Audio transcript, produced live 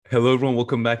Hello, everyone.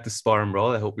 Welcome back to Spar and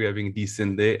Brawl. I hope you're having a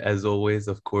decent day. As always,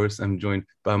 of course, I'm joined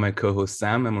by my co-host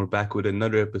Sam, and we're back with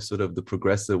another episode of the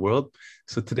Progressive World.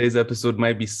 So today's episode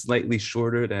might be slightly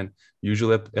shorter than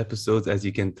usual episodes, as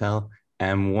you can tell.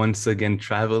 I'm once again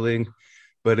traveling,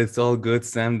 but it's all good.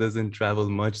 Sam doesn't travel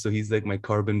much, so he's like my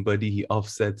carbon buddy. He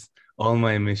offsets all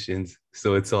my emissions,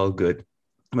 so it's all good.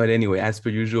 But anyway, as per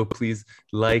usual, please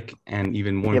like and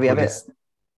even more Yeah, we have importantly,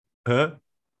 it. huh?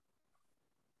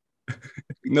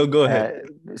 No, go ahead.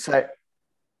 Uh, so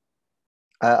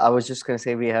I was just gonna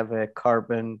say we have a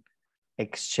carbon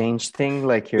exchange thing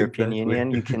like European Exactly.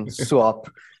 Union. You can swap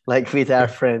like with our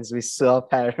friends. We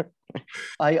swap our.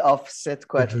 I offset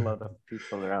quite a lot of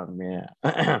people around me.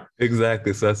 Yeah.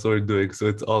 Exactly. So that's what we're doing. So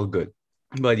it's all good.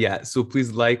 But yeah, so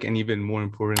please like and even more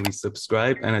importantly,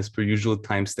 subscribe. And as per usual,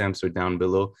 timestamps are down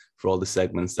below for all the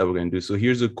segments that we're going to do. So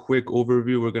here's a quick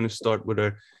overview. We're going to start with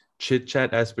our chit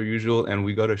chat as per usual. And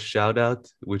we got a shout out,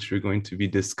 which we're going to be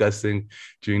discussing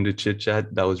during the chit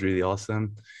chat. That was really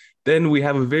awesome. Then we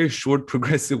have a very short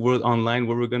progressive world online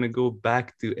where we're going to go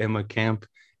back to Emma Camp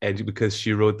and because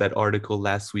she wrote that article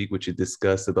last week, which she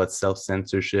discussed about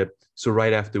self-censorship. So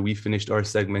right after we finished our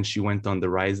segment, she went on the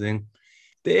Rising.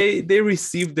 They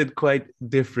received it quite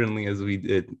differently as we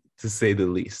did, to say the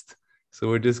least. So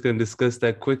we're just going to discuss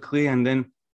that quickly, and then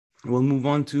we'll move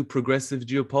on to progressive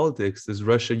geopolitics. There's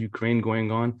Russia, Ukraine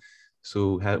going on,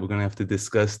 so we're going to have to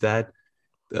discuss that.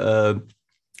 Uh,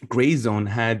 Gray Zone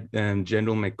had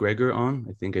General McGregor on.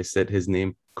 I think I said his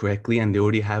name correctly, and they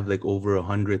already have like over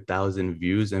 100,000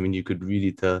 views. I mean, you could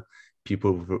really tell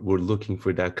people were looking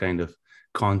for that kind of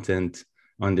content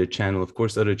on their channel. Of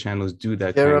course, other channels do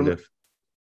that kind General of.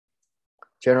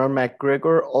 General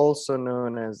McGregor, also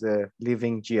known as a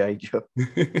living GI Joe.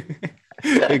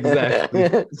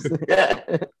 Exactly.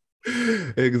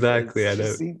 Exactly. I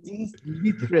know. He's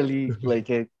literally like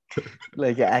an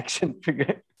action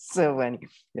figure. So funny.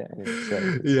 Yeah.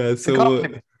 Sorry. Yeah. It's a So,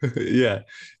 compliment. yeah.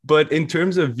 But in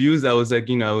terms of views, I was like,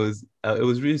 I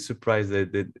was really surprised that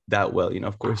it did that well.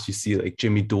 Of course, you see like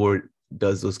Jimmy Dore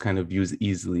does those kind of views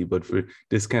easily, but for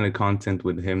this kind of content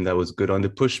with him, that was good. On the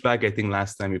pushback, I think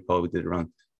last time he probably did around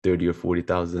 30 or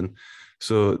 40,000.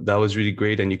 So that was really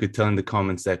great. And you could tell in the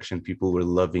comment section, people were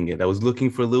loving it. I was looking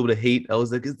for a little bit of hate. I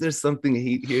was like, is there something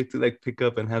hate here to like pick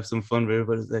up and have some fun? But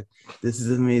everybody's like, this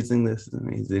is amazing. This is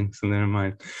amazing. So never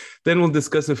mind. Then we'll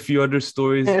discuss a few other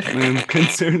stories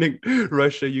concerning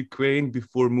Russia, Ukraine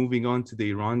before moving on to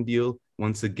the Iran deal.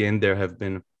 Once again, there have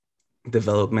been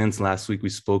developments. Last week, we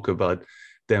spoke about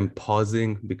them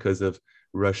pausing because of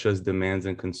Russia's demands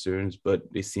and concerns, but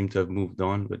they seem to have moved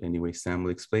on. But anyway, Sam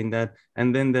will explain that.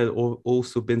 And then there have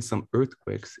also been some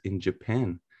earthquakes in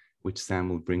Japan, which Sam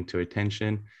will bring to our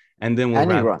attention. And then we'll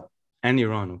And wrap, Iran. and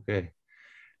Iran, okay.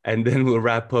 And then we'll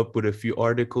wrap up with a few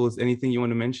articles. Anything you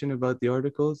want to mention about the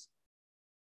articles?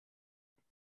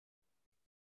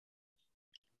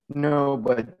 No,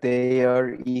 but they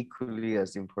are equally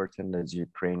as important as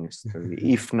Ukraine story,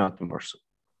 if not more so.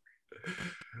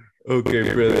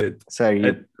 Okay, brilliant. Sorry,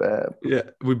 And yeah,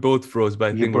 we both froze, but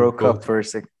I you think we're broke up both, for a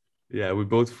second. yeah, we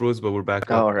both froze, but we're back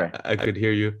up. All right. I could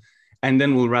hear you. And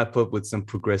then we'll wrap up with some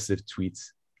progressive tweets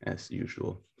as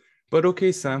usual. But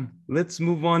okay, Sam, let's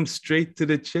move on straight to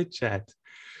the chit chat.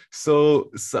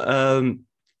 So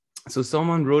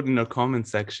someone wrote in our comment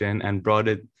section and brought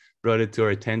it to our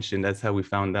attention. That's how we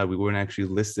found out we weren't actually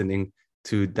listening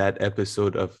to that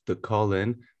episode of the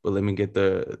call-in. But let me get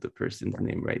the person's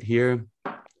name right here.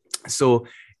 So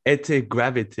Ete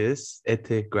Gravitas,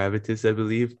 I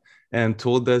believe, and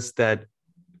told us that,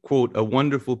 quote, a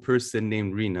wonderful person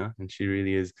named Rena, and she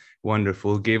really is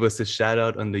wonderful, gave us a shout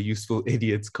out on the Useful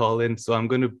Idiots call in. So I'm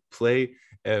going to play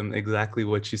exactly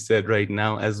what she said right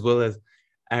now, as well as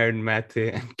Aaron Mate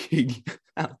and Katie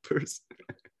Alper's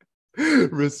Uh,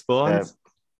 response.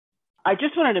 I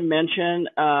just wanted to mention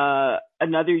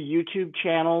another YouTube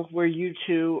channel where you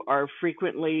two are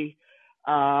frequently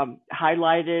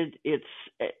highlighted.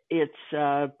 It's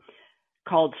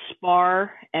called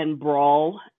Spar and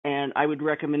Brawl, and I would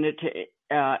recommend it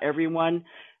to everyone.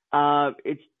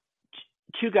 It's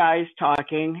two guys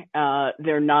talking.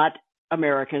 They're not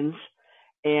Americans,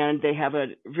 and they have a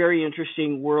very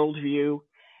interesting worldview,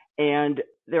 and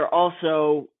they're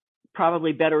also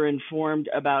probably better informed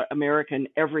about American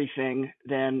everything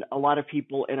than a lot of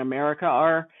people in America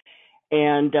are.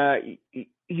 And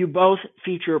you both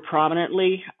feature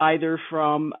prominently either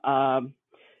from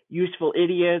Useful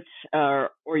Idiots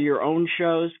or your own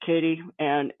shows, Katie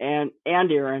and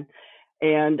Aaron.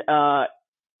 And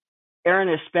Aaron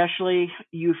especially,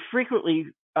 you frequently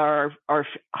are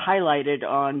highlighted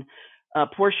on a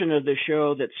portion of the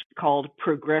show that's called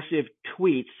Progressive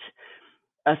Tweets,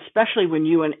 especially when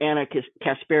you and Anna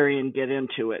Kasparian get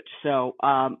into it. So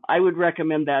I would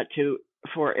recommend that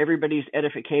for everybody's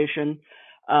edification.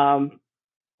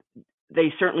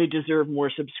 They certainly deserve more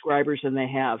subscribers than they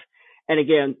have. And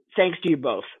again, thanks to you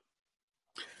both.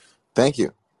 Thank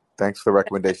you. Thanks for the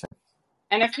recommendation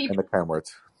And if people and the kind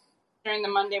words. During the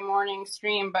Monday morning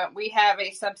stream, but we have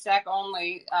a Substack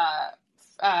only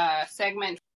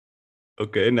segment.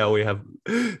 Okay, now we have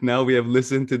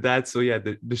listened to that. So yeah,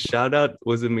 the shout out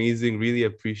was amazing. Really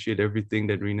appreciate everything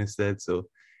that Rena said. So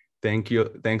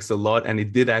thanks a lot. And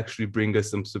it did actually bring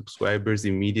us some subscribers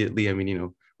immediately. I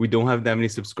mean, we don't have that many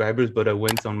subscribers, but I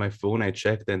went on my phone, I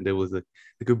checked, and there was like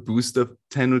a boost of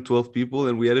 10 or 12 people,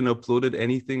 and we hadn't uploaded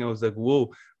anything. I was like,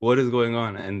 whoa, what is going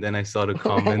on? And then I saw the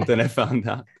comment and I found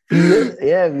out.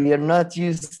 Yeah, we are not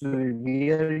used to it. We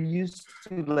are used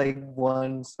to like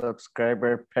one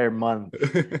subscriber per month,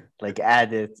 like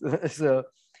added. So,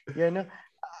 it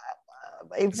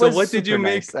So was what did you super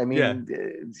make? nice. I mean,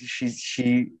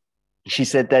 she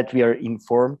said that we are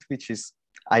informed, which is,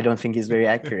 I don't think is very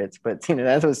accurate, but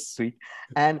that was sweet.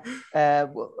 And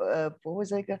what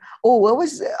was I?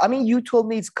 I mean, you told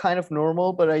me it's kind of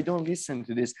normal, but I don't listen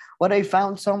to this. What I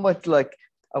found somewhat like,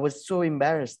 I was so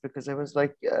embarrassed because I was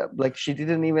like she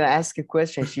didn't even ask a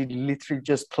question. She literally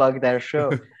just plugged our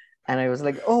show. And I was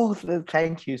like, oh,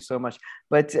 thank you so much.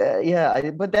 But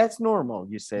but that's normal,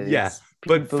 you said. Yeah,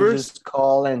 but first just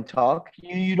call and talk.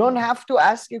 You don't have to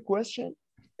ask a question.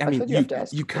 I mean,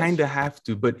 you kind of have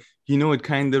to, but it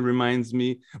kind of reminds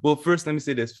me. Well, first, let me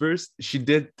say this. First, she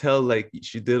did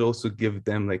also give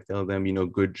them, tell them,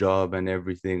 good job and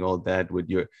everything, all that with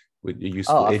your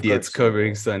useful idiots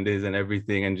covering Sundays and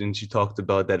everything. And then she talked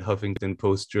about that Huffington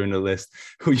Post journalist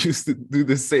who used to do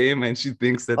the same, and she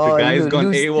thinks that the guy's gone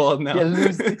AWOL now. Yeah,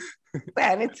 lose the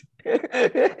planet.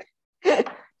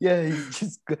 Yeah,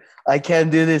 I can't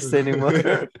do this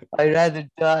anymore. I'd rather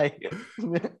die.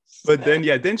 But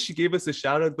then she gave us a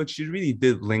shout out, but she really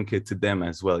did link it to them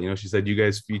as well. She said you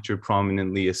guys feature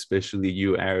prominently, especially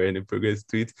you, Aaron, in Progress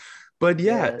Tweets. But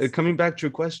coming back to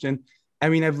your question, I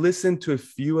mean, I've listened to a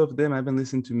few of them. I haven't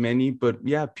listened to many, but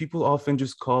yeah, people often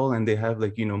just call and they have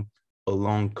a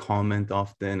long comment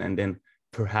often, and then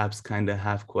perhaps kind of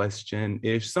half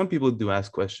question-ish. Some people do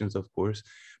ask questions, of course.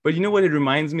 But you know what it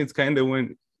reminds me? It's kind of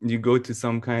when you go to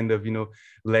some kind of,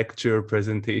 lecture or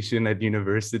presentation at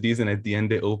universities, and at the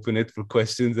end they open it for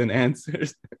questions and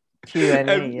answers. Q&A,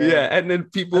 and then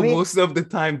people most of the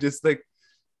time just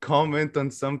comment on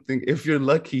something. If you're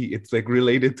lucky, it's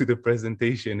related to the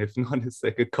presentation. If not, it's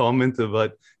a comment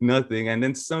about nothing. And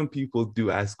then some people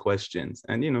do ask questions,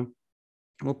 and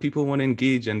people want to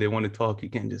engage and they want to talk.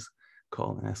 You can't just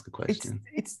call and ask a question.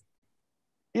 It's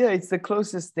the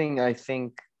closest thing, I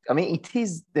think. I mean, it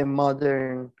is the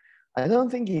modern. I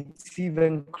don't think it's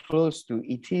even close to.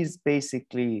 It is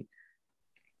basically,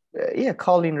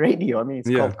 call-in radio. I mean, it's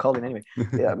called call-in anyway.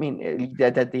 I mean,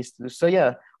 that they do. So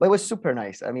well, it was super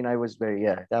nice. I mean, I was very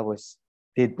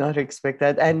did not expect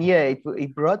that, and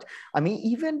it brought. I mean,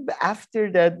 even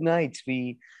after that night,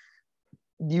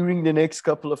 during the next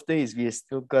couple of days, we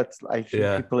still got. I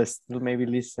think people are still maybe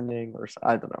listening, or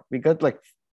I don't know. We got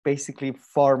basically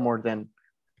far more than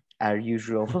our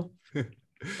usual.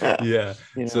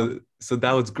 So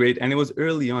that was great, and it was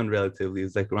early on relatively.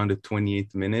 It's around the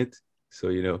 28th minute,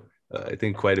 so I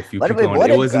think quite a few people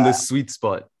it was in the sweet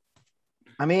spot.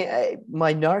 I mean,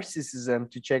 my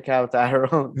narcissism to check out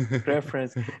our own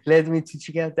preference led me to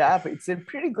check out the app. It's a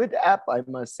pretty good app, I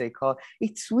must say.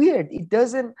 It's weird. It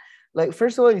doesn't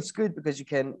first of all, it's good because you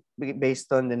can,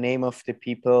 based on the name of the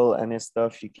people and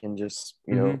stuff, you can just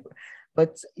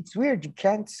but it's weird. You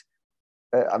can't.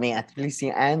 I mean, at least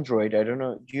in Android, I don't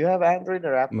know. Do you have Android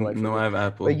or Apple? No, I have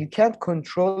Apple. But you can't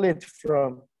control it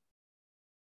from.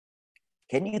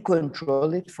 Can you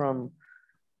control it from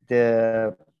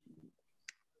the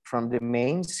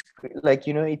main screen?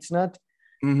 It's not.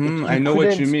 I know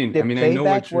what you mean. I mean, I know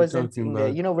what you're talking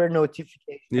about. Where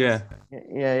notifications. Yeah.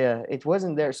 It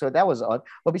wasn't there, so that was odd.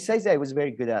 But besides that, it was a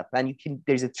very good app, and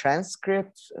there's a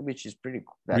transcript, which is pretty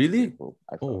cool. Really? Pretty cool,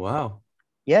 oh wow.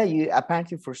 Yeah, you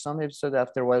apparently for some episode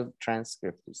after a while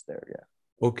transcript is there. Yeah.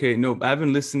 Okay, no, I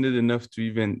haven't listened to it enough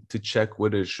to check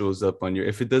whether it shows up on your.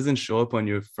 If it doesn't show up on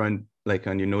your front,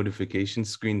 on your notification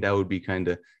screen, that would be kind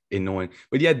of annoying.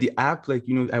 But yeah, the app, I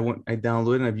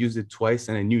downloaded and I've used it twice,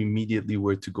 and I knew immediately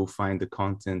where to go find the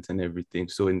content and everything.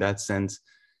 So in that sense,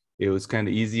 it was kind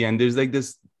of easy. And there's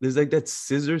that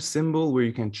scissor symbol where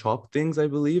you can chop things, I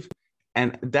believe.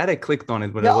 And that I clicked on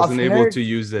it, but I wasn't able to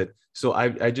use it. So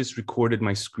I just recorded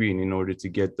my screen in order to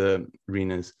get the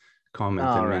Rena's comment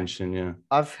and mention. Yeah.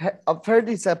 I've heard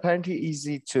it's apparently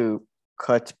easy to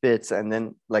cut bits and then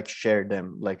like share them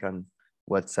like on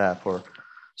WhatsApp or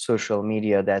social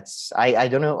media. That's I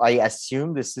don't know. I assume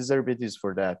the scissor bit is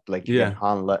for that. Like you can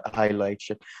highlight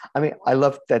shit. I mean, I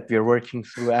love that we're working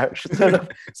through our sort of.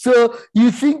 So you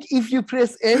think if you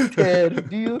press enter,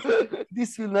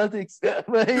 this will not exist?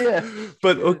 But yeah.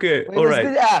 But okay, But it all was right.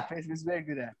 good app. It was very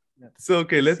good app. Yeah. So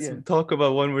okay, let's talk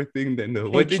about one more thing then. Though,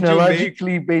 what did you make?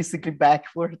 Technologically, basically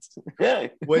backwards.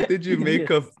 What did you make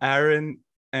of Aaron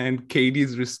and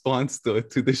Katie's response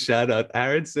to the shout out?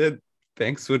 Aaron said,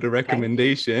 "Thanks for the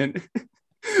recommendation."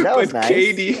 That was nice.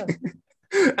 Katie,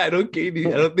 I don't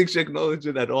think she acknowledged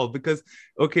it at all because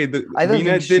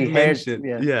Rina did mention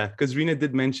because Rina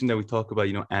did mention that we talk about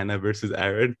Anna versus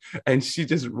Aaron, and she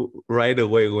just right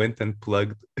away went and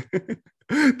plugged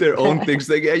their own things.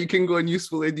 Like, yeah, you can go on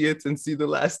Useful Idiots and see the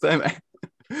last time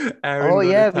Aaron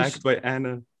got attacked by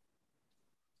Anna.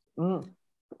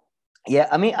 Yeah,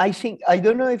 I mean, I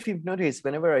don't know if you've noticed,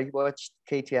 whenever I watch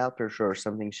Katie Halper show or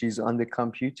something, she's on the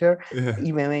computer,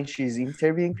 even when she's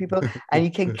interviewing people, and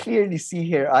you can clearly see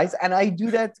her eyes. And I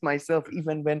do that myself,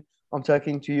 even when I'm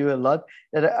talking to you a lot,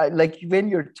 that I like when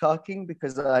you're talking,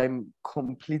 because I'm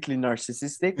completely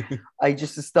narcissistic, I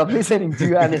just stop listening to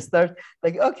you and start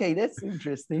like, okay, that's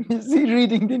interesting.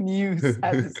 Reading the news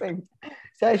at the same time.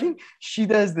 So I think she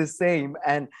does the same.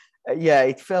 And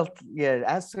it felt,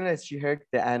 as soon as she heard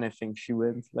the Anna thing, she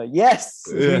went like, yes,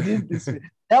 we did this.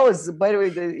 That was, by the way,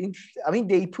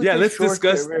 they put let's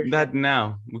discuss that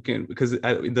now. We can, because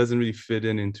it doesn't really fit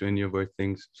into any of our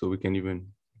things, so we can even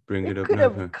bring it up could now.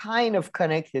 Have kind of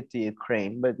connected to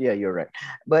Ukraine, but yeah, you're right.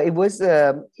 But it was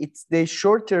it's the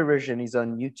shorter version is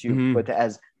on YouTube, but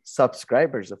as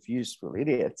subscribers of Useful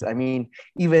Idiots, I mean,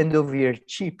 even though we are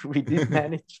cheap, we did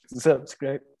manage to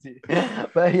subscribe.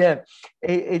 But yeah,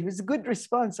 it was a good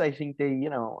response. I think they,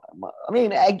 I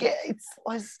mean, I get it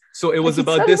was. So it was like,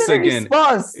 about this again.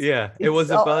 Response. Yeah, it was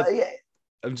about.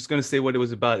 I'm just gonna say what it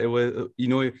was about. It was,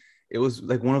 it was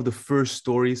like one of the first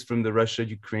stories from the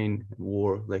Russia-Ukraine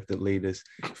war, like the latest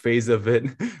phase of it,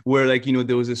 where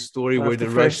there was a story where the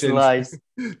Russians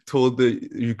told the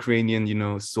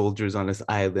Ukrainian, soldiers on this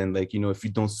island, like, if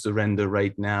you don't surrender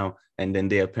right now, and then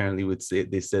they apparently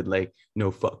said like,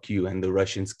 no, fuck you, and the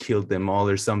Russians killed them all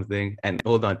or something. And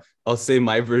hold on, I'll say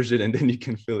my version, and then you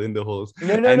can fill in the holes.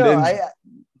 My version.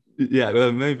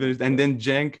 And then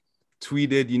Cenk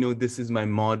tweeted, this is my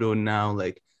motto now,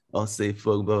 like, I'll say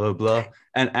fuck, blah, blah, blah.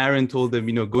 And Aaron told them,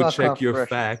 go check your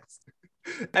facts.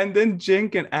 And then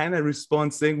Cenk and Anna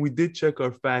respond saying, we did check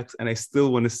our facts, and I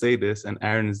still want to say this. And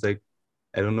Aaron is like,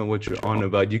 I don't know what you're on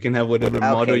about. You can have whatever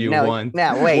motto you want.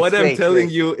 What I'm telling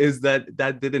you is that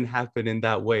didn't happen in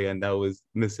that way, and that was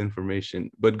misinformation.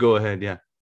 But go ahead, yeah.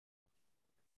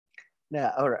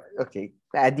 All right, okay.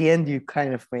 At the end, you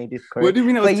kind of made it correct. What do you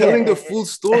mean? I was telling the full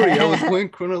story. I was going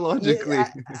chronologically.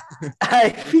 I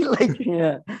feel like,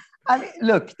 I mean,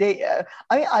 look,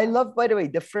 I love, by the way,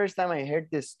 the first time I heard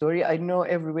this story, I know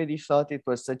everybody thought it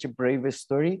was such a brave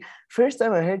story. First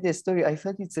time I heard this story, I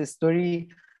thought it's a story,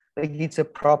 like it's a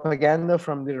propaganda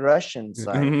from the Russian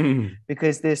side.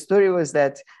 Because the story was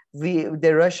that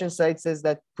the Russian side says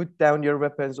that put down your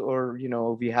weapons or,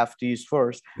 we have to use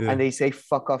force. And they say,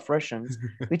 fuck off Russians,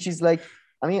 which is like,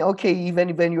 I mean, okay,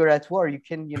 even when you're at war, you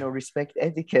can, respect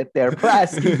etiquette there,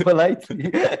 asking politely,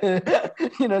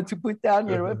 to put down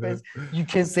your weapons. You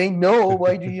can say no.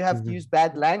 Why do you have to use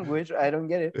bad language? I don't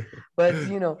get it. But,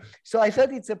 so I thought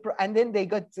and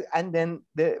then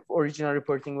the original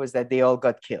reporting was that they all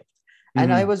got killed.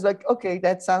 And I was like, okay,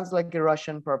 that sounds like a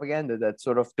Russian propaganda that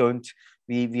sort of don't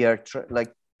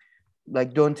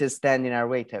stand in our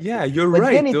way. Yeah, you're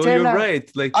right. You're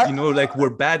right. Like, like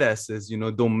we're badasses,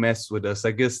 don't mess with us.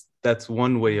 I guess that's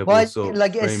one way of also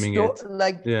framing it.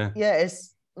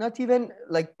 It's not even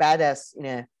like badass in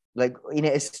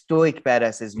a stoic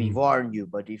badass as we warn you,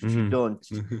 but if you don't,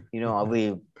 we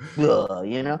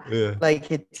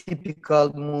like a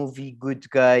typical movie good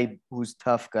guy who's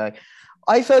tough guy.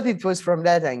 I thought it was from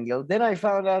that angle. Then I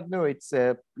found out, no, it's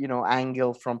a,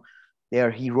 angle from they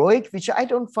are heroic, which I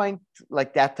don't find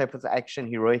like that type of action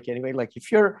heroic anyway. Like if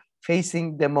you're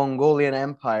facing the Mongolian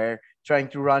Empire trying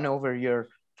to run over your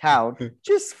town,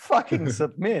 just fucking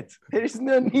submit. There is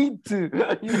no need to,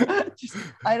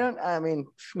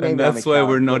 and that's why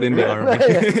we're not in the army.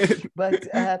 But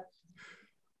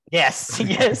yes,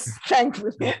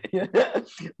 thankfully.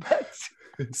 But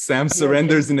Sam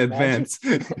surrenders in advance.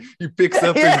 He picks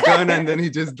up his gun and then he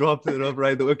just drops it off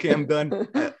right away. Okay, I'm done.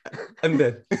 I'm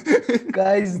dead.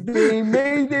 Guys, they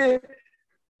made it.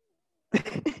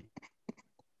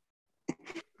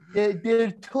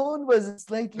 their tone was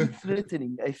slightly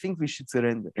threatening. I think we should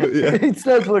surrender. Yeah. It's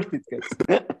not worth it, guys.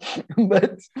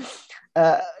 But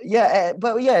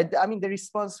I mean, the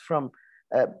response from,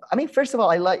 I mean, first of all,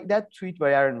 I like that tweet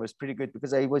by Aaron was pretty good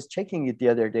because I was checking it the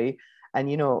other day, and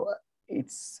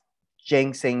it's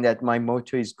Jeng saying that my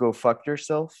motto is "Go fuck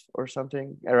yourself" or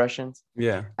something, Russians,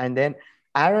 Yeah. and then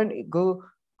Aaron go.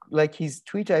 Like his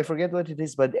tweet, I forget what it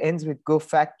is, but ends with "Go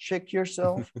fact check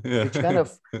yourself," Yeah. which kind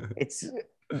of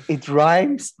it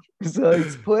rhymes, so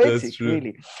it's poetic, true.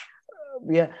 really.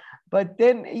 Yeah, but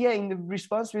then in the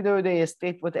response video, they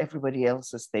state what everybody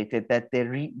else has stated, that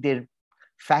their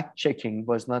fact checking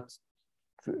was not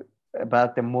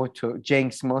about the motto,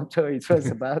 Jeng's motto. It was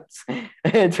about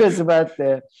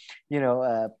the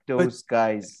those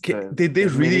guys. Did they the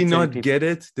really military not people. get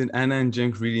it? Did Anna and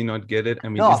Jenk really not get it? I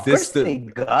mean, No, is of this course they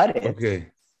got it.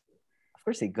 okay? Of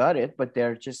course they got it, but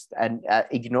they're just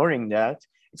ignoring that.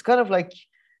 It's kind of like,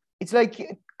 it's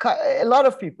like a lot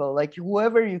of people, like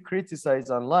whoever you criticize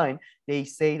online, they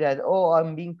say that, oh,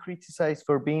 I'm being criticized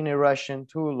for being a Russian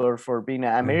tool or for being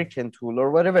an American tool or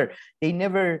whatever. They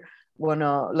never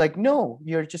wanna, like, no,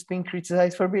 you're just being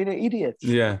criticized for being an idiot.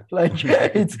 Yeah. Like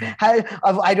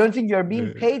I don't think you're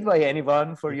being paid by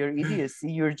anyone for your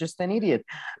idiocy. You're just an idiot.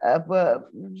 But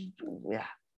yeah,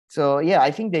 so yeah,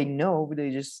 I think they know. They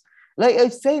just, like I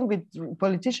say, with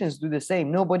politicians do the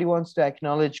same. Nobody wants to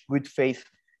acknowledge good faith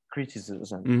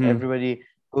criticism. Mhm. Everybody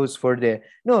goes for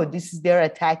they're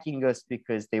attacking us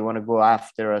because they want to go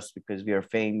after us because we are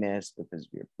famous, because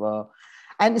we're blah.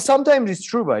 And sometimes it's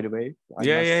true, by the way.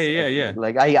 Yeah.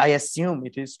 Like I assume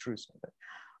it is true sometimes.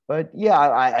 But yeah,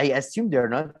 I assume they're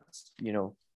not,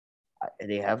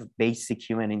 they have basic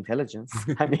human intelligence.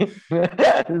 I mean,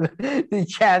 they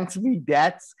can't be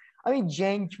that. I mean,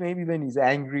 Cenk, maybe when he's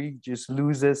angry, just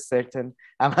loses certain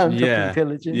amount of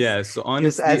intelligence. Yeah. So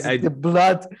honestly, just as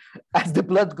the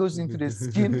blood goes into the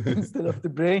skin instead of the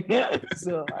brain.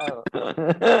 So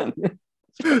that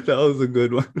was a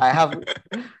good one.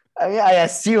 I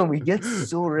assume he gets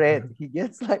so red. He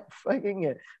gets like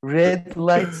fucking red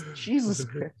lights. Jesus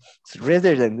Christ. It's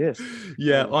redder than this.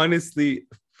 Yeah, honestly,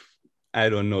 I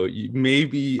don't know.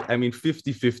 Maybe, I mean,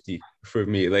 50-50 for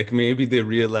me. Like maybe they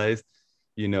realized,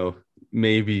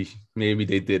 maybe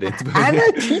they didn't. But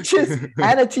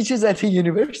Anna teaches at a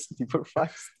university for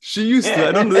facts. She used to.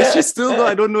 I don't know. Is she still though?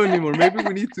 I don't know anymore. Maybe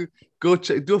we need to go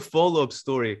do a follow-up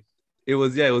story. It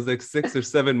was like 6 or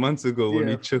 7 months ago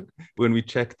when we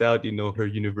checked out, her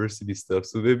university stuff.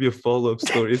 So maybe a follow-up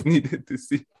story is needed to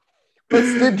see.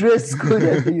 What's the dress code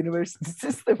at the university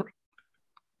system?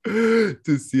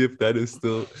 To see if that is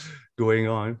still going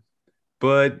on.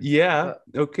 But yeah,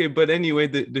 okay. But anyway,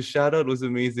 the shout out was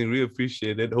amazing. Really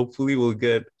appreciate it. Hopefully we'll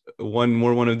get one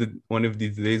of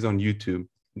these days on YouTube.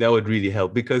 That would really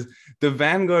help because the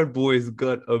Vanguard boys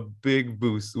got a big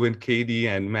boost when Katie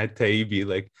and Matt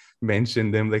Taibbi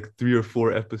mentioned them 3 or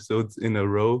 4 episodes in a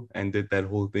row and did that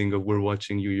whole thing of we're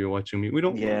watching you, you're watching me. We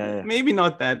don't, maybe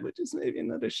not that, but just maybe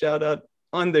another shout out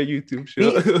on their YouTube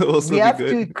show. We have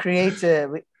to create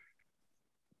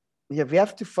we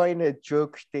have to find a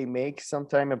joke they make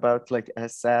sometime about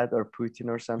Assad or Putin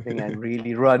or something and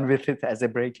really run with it as a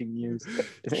breaking news.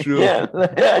 True.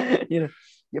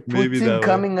 Putin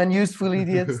coming on Useful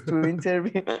Idiots to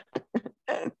interview.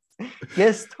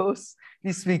 Guest host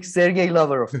this week, Sergey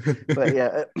Lavrov. But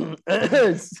yeah.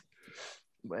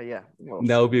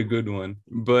 That would be a good one.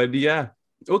 But yeah,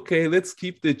 okay, let's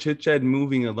keep the chit chat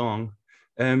moving along.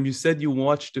 You said you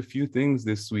watched a few things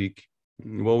this week.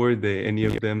 What were they? Any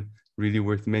of them really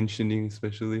worth mentioning,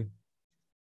 especially?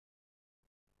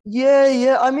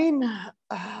 Yeah. I mean,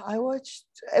 I watched,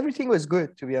 everything was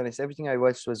good, to be honest. Everything I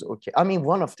watched was okay. I mean,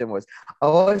 one of them was, I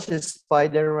watched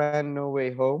Spider-Man No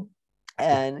Way Home.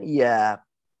 And yeah,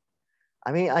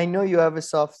 I mean, I know you have a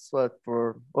soft spot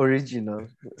for original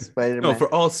Spider-Man. No,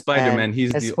 for all Spider-Man,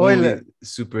 he's the only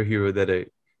superhero that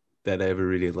I ever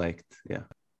really liked. Yeah,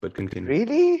 but continue.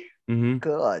 Really? Mm-hmm.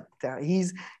 God,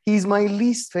 he's my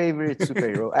least favorite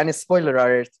superhero. And a spoiler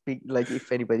alert,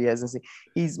 if anybody hasn't seen,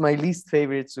 he's my least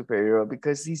favorite superhero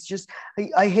because he's just,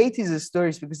 I hate his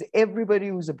stories because everybody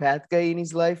who's a bad guy in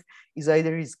his life is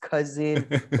either his cousin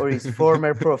or his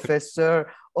former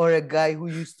professor or a guy who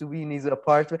used to be in his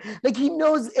apartment. He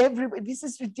knows everybody. This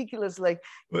is ridiculous. There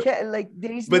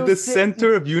is but the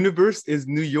center of universe is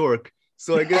New York.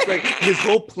 So I guess his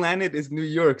whole planet is New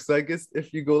York. So I guess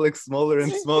if you go smaller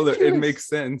and smaller, it makes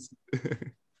sense.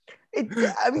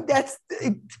 That's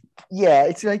it. Yeah,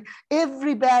 it's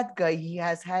every bad guy he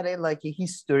has had a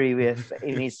history with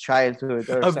in his childhood.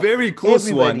 Or a very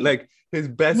close one. his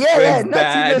best Yeah, friend's not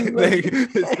dad, even like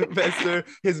like his professor,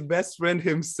 his best friend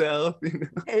himself,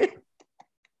 his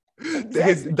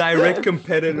exactly. direct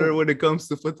competitor when it comes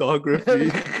to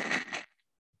photography.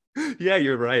 Yeah,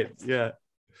 you're right. Yeah.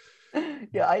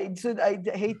 Yeah, I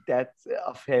hate that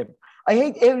of him. I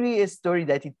hate every story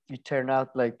that it turn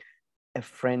out like a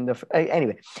friend of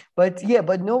anyway. But yeah,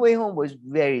 but No Way Home was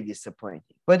very disappointing.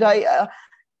 But But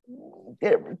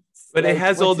it like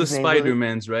has all what's the his name? Will it,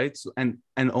 Spider-Mans, right? So, and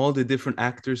all the different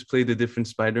actors play the different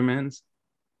Spider-Mans.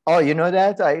 oh, you know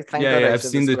that? I thank Yeah, God yeah, I I've saw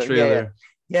the seen the story. Yeah, yeah.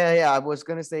 trailer. Yeah. I was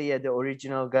gonna say, yeah, the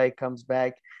original guy comes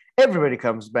back. Everybody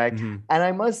comes back. Mhm. And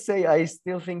I must say, I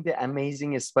still think the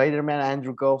amazing Spider-Man,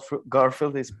 Andrew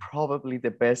Garfield, is probably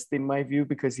the best in my view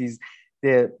because he's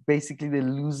the basically the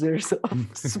losers of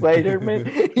Spider-Man.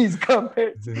 He's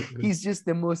just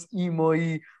the most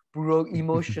emotionally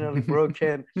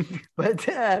broken. But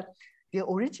the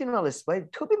original Spider,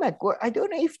 Tobey Maguire, I don't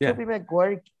know if Yeah. Tobey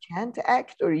Maguire can't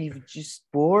act or if he's just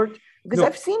bored because No.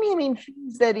 I've seen him in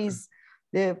things that is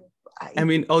the. I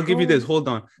mean, I'll give you this. proves- Hold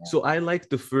on. So I like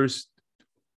the first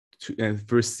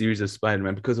series of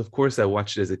Spider-Man because, of course, I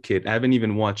watched it as a kid. I haven't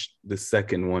even watched the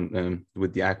second one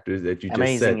with the actors that you just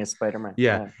said. Amazing Spider-Man.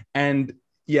 Yeah. And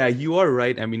yeah, you are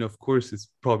right. I mean, of course, it's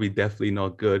probably definitely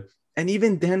not good. And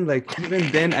even then,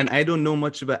 and I don't know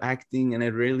much about acting, and I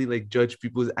rarely like judge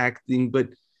people's acting, but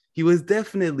he was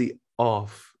definitely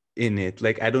off in it.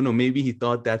 Like, I don't know, maybe he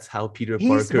thought that's how Peter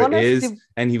He's Parker one of is, the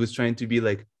and he was trying to be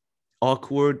like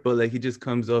awkward, but like he just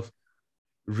comes off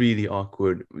really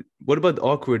awkward. What about the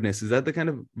awkwardness? Is that the kind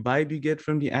of vibe you get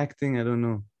from the acting? I don't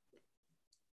know.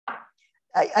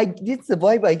 it's the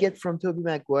vibe I get from Tobey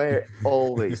Maguire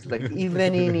always. Like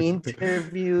even in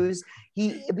interviews,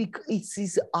 it's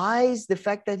his eyes, the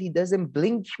fact that he doesn't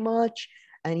blink much,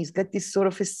 and he's got this sort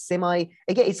of a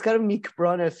again, it's kind of Nick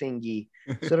Bronner thingy,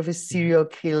 sort of a serial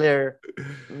killer.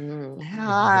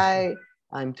 Hi,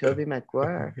 I'm Tobey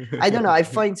Maguire. I don't know. I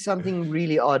find something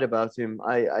really odd about him.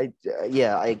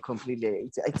 Yeah, I completely.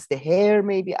 It's the hair,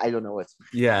 maybe. I don't know what.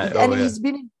 Yeah. And he's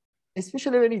been,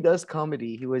 especially when he does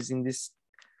comedy. He was in this.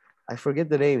 I forget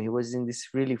the name. He was in this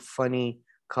really funny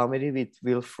comedy with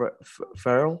Will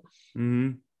Ferrell,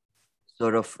 Mm-hmm.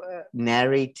 sort of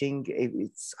narrating.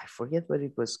 It's I forget what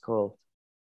it was called,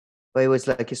 but it was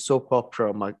like a soap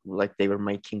opera, like they were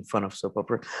making fun of soap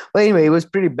opera. But anyway, it was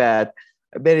pretty bad.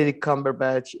 Benedict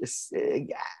Cumberbatch's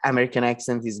American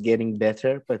accent is getting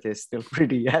better, but it's still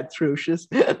pretty atrocious.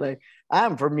 Like,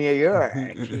 I'm from New York,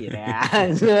 you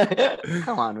know.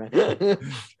 Come on, man.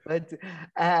 But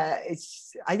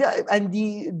and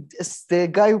the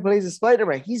guy who plays the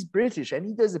Spider-Man, he's British and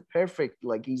he does it perfect.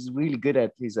 Like, he's really good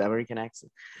at his American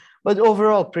accent. But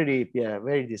overall,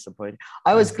 very disappointing.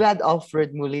 I was glad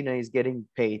Alfred Molina is getting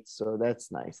paid, so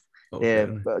that's nice. Okay.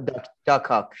 The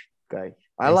Doc Ock guy.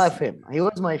 I love him. He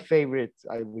was my favorite,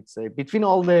 I would say. Between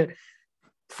all the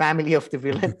family of the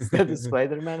villains that the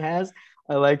Spider-Man has,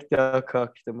 I like Doc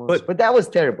Ock the most. But that was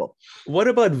terrible. What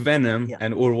about Venom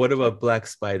or what about Black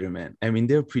Spider-Man? I mean,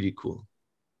 they're pretty cool.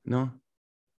 No?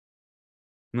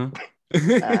 No?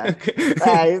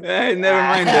 Never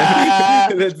mind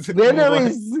then.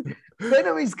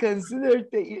 Venom is considered,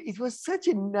 it was such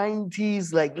a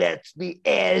 90s, like, let's be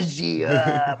edgy,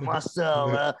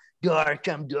 muscle, dark,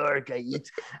 I'm dark, I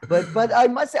eat. But I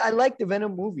must say, I like the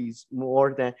Venom movies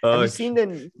more than, have you seen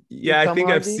them? Yeah, I think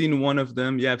I've seen one of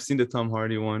them. Yeah, I've seen the Tom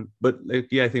Hardy one. But like,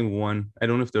 yeah, I think one. I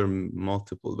don't know if there are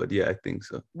multiple, but yeah, I think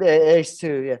so. There's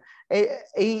two, yeah.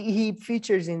 He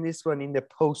features in this one in the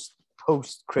post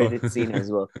credit scene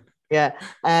as well. Yeah,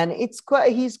 and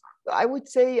I would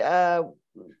say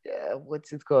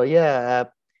what's it called?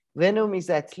 Venom is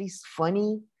at least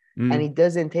funny, and it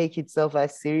doesn't take itself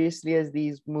as seriously as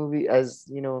these movies. As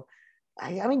you know,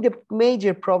 I mean, the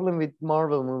major problem with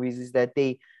Marvel movies is that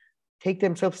they take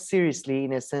themselves seriously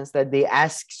in a sense that they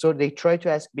try to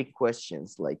ask big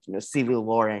questions like, civil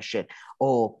war and shit,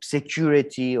 or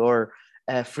security, or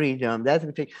freedom, that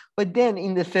thing. But then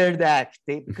in the third act,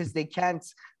 because they can't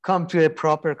come to a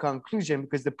proper conclusion,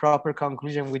 because the proper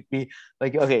conclusion would be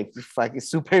like, okay, if like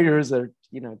superheroes are,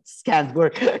 can't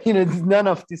work, none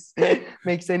of this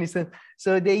makes any sense.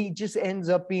 So they just ends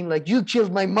up being like, you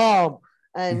killed my mom,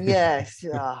 and yes,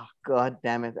 oh, god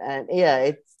damn it. And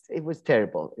yeah, it was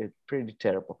terrible. It's pretty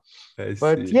terrible.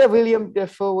 But yeah, William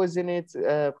Dafoe was in it.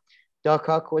 Doc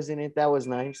Ock was in it. That was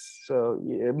nice. So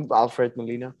Alfred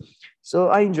Molina. So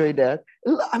I enjoyed that.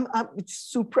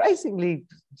 It's surprisingly,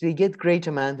 they get great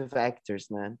amount of actors,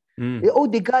 man. Oh,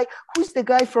 who's the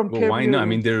guy from Well, why not? I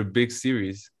mean, they're a big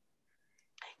series.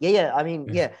 Yeah. I mean,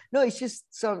 yeah. No, it's just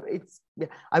some. It's.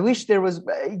 I wish there was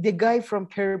the guy from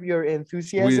Curb Your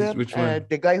Enthusiasm. Which one?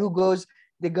 The guy who goes,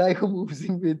 the guy who moves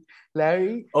in with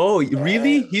Larry. Oh,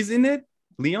 really? He's in it?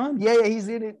 Leon? Yeah, he's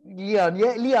in it. Leon,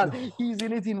 yeah, Leon. He's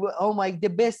in it. Oh my, the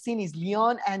best scene is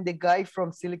Leon and the guy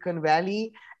from Silicon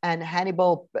Valley and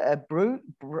Hannibal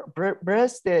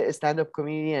Buress, the stand-up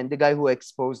comedian, the guy who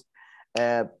exposed,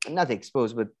 not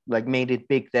exposed, but like made it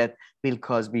big that Bill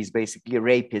Cosby is basically a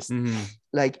rapist. Mm-hmm.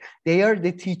 Like they are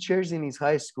the teachers in his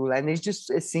high school, and there's just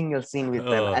a single scene with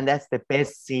them, and that's the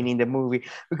best scene in the movie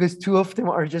because two of them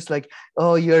are just like,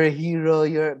 "Oh, you're a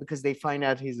hero," because they find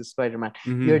out he's a Spider-Man.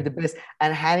 Mm-hmm. You're the best,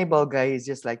 and Hannibal guy is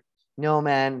just like, "No,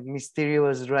 man, Mysterio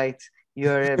was right.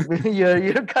 You're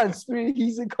you're conspiracy.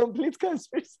 He's a complete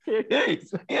conspiracy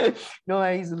theorist. No,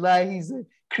 he's a lie. He's a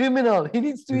criminal. He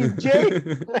needs to be in jail."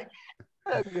 Like,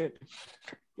 okay.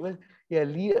 Well, yeah,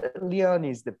 Leon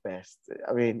is the best.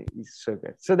 I mean, he's so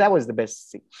good. So that was the best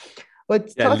scene.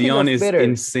 But yeah, Leon is better,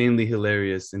 insanely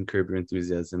hilarious in Curb Your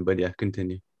Enthusiasm. But yeah,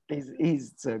 continue.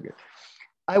 He's so good.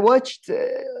 I watched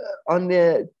on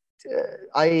the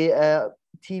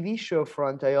TV show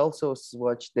front. I also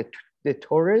watched the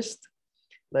Tourist.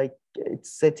 Like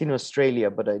it's set in Australia,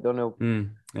 but I don't know.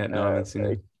 Yeah, no, I haven't seen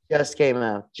it. It just came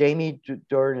out. Jamie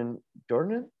Dornan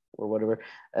or whatever,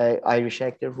 Irish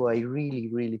actor who I really,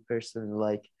 really personally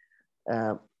like.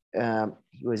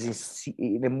 He was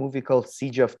in a movie called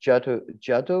Siege of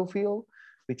Jadotville,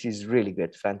 which is really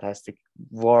good, fantastic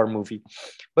war movie.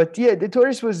 But yeah, The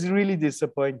Tourist was really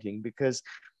disappointing because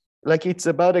like it's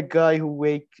about a guy who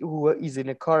is in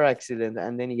a car accident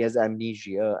and then he has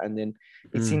amnesia, and then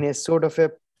it's in a sort of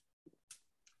a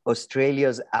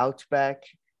Australia's outback.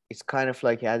 It's kind of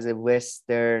like it has a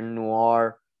Western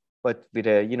noir, but with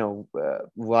a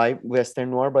vibe, Western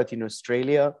noir, but in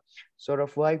Australia sort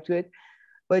of vibe to it.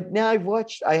 But now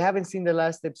I haven't seen the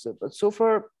last episode, but so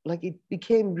far like it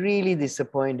became really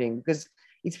disappointing because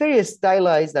it's very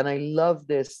stylized and I love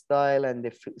the style and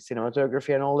the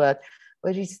cinematography and all that,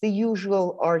 but it's the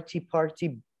usual arty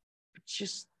party,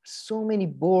 just so many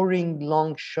boring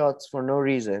long shots for no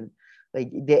reason. Like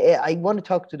I want to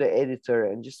talk to the editor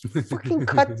and just fucking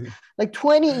cut like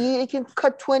 20. You can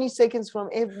cut 20 seconds from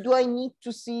every. Do I need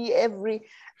to see every?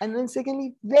 And then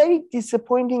secondly, very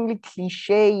disappointingly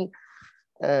cliche.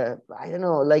 I don't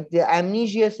know, like the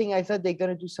amnesia thing. I thought they're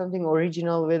gonna do something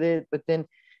original with it, but then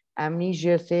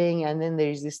amnesia thing, and then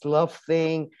there's this love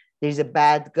thing. There's a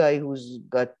bad guy who's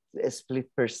got a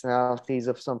split personalities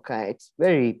of some kind. It's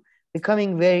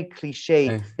becoming very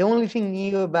cliche. The only thing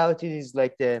new about it is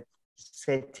like the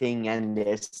setting and the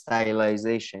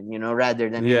stylization, rather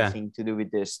than anything to do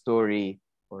with the story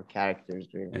or characters.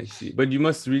 Really. I see. But you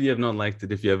must really have not liked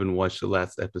it if you haven't watched the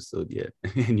last episode yet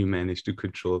and you managed to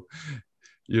control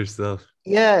yourself.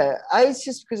 Yeah, it's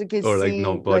just because I can see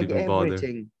like everything.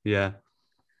 Bother. Yeah.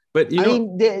 But I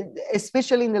mean,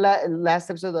 especially in the last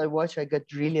episode I watched, I got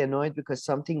really annoyed because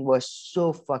something was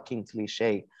so fucking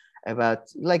cliche about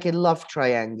like a love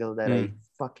triangle that I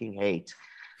fucking hate.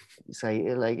 So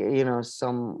like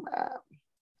some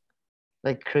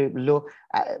like low.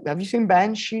 Have you seen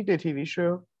Banshee, the TV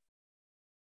show?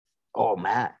 Oh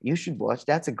man, you should watch.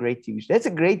 That's a great TV show. That's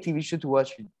a great TV show to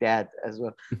watch with dad as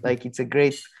well. Like it's a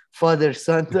great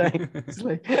father-son time. It's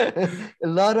like a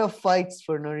lot of fights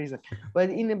for no reason. But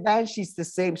in a Banshee, it's the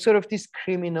same sort of this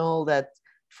criminal that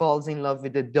falls in love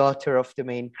with the daughter of the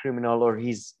main criminal or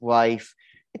his wife.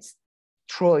 It's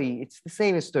Troy. It's the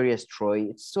same story as Troy.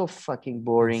 It's so fucking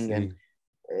boring and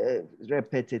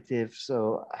repetitive.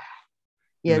 So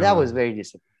yeah, that was very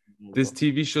disappointing. This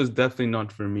TV show is definitely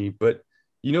not for me. But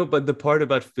but the part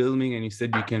about filming, and you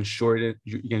said you can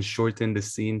shorten the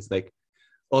scenes. Like,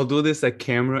 although there's a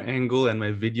camera angle and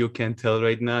my video can't tell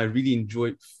right now, I really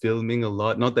enjoy filming a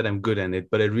lot. Not that I'm good at it,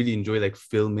 but I really enjoy like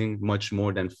filming much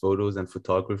more than photos and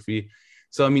photography.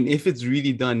 So, I mean, if it's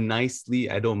really done nicely,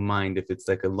 I don't mind if it's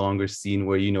like a longer scene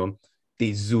where,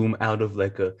 they zoom out of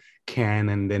like a can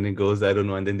and then it goes, I don't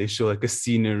know, and then they show like a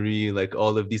scenery, like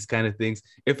all of these kind of things.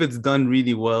 If it's done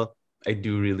really well, I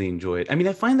do really enjoy it. I mean,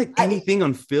 I find like anything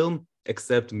on film,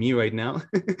 except me right now,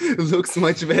 looks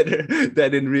much better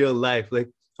than in real life. Like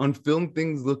on film,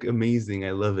 things look amazing.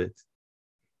 I love it.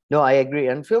 No, I agree.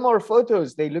 And film or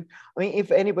photos, they look, I mean, if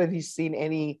anybody's seen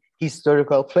any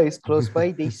historical place close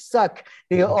by, they suck.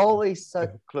 They always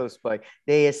suck close by.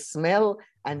 They smell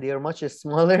and they are much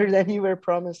smaller than you were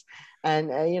promised. And,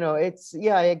 it's,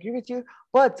 I agree with you.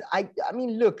 But I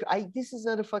mean, look, this is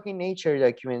not a fucking nature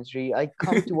documentary. I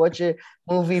come to watch a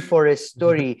movie for a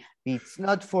story. It's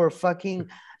not for fucking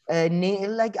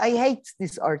like I hate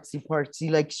this artsy partsy,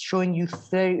 like showing you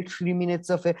 3 minutes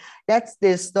of it. That's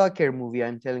the Stalker movie.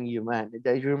 I'm telling you, man.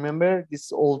 Do you remember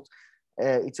this old?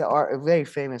 It's a very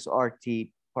famous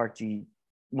arty party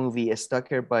movie, a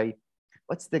Stalker by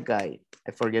what's the guy?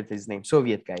 I forget his name.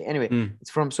 Soviet guy. Anyway, it's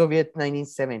from Soviet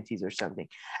 1970s or something.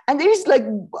 And there is like,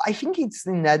 I think it's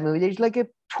in that movie. There's like a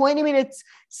 20 minutes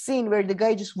scene where the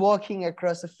guy just walking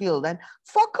across a field and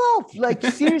fuck off. Like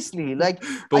seriously, like.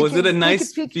 But I was it a can take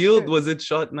nice picture. field? Was it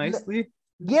shot nicely?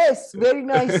 Yes, very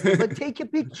nicely. But take a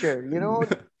picture.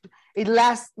 It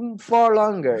lasts far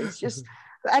longer. It's just.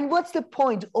 And what's the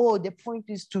point? Oh, the point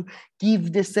is to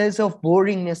give the sense of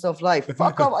boringness of life.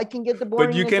 Fuck off! I can get the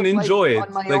boringness But you can of life enjoy it.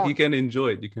 on my Like own. you can enjoy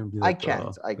it. You can be like, I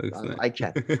can't. oh, looks nice. I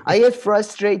can't. I get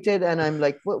frustrated, and I'm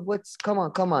like, what's? Come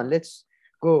on, let's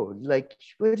go. Like,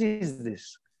 what is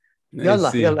this? I Yalla,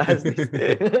 see. yalla, has this.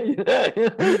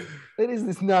 What is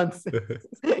this nonsense?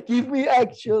 Give me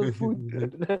actual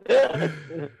food.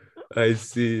 I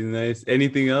see. Nice.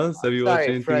 Anything else? Have you watched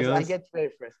Sorry, anything else? I get very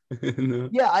frustrated. No.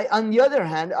 Yeah, on the other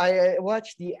hand, I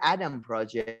watched the Adam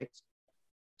Project,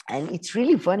 and it's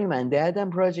really funny, man. The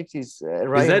Adam Project is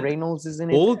Ryan that Reynolds,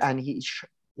 isn't old it? And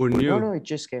or new? no, it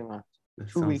just came out That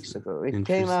 2 weeks sounds ago. It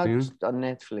came out interesting. on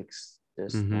Netflix.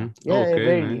 Just Mm-hmm. yeah, Okay,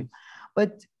 very nice. new.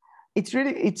 But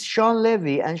it's Sean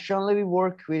Levy, and Sean Levy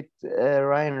worked with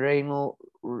Ryan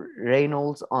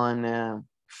Reynolds on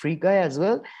Free Guy as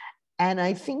well. And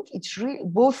I think it's really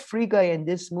both Free Guy and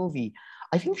this movie.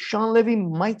 I think Sean Levy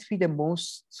might be the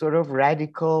most sort of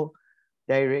radical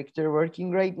director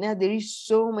working right now. There is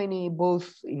so many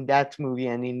both in that movie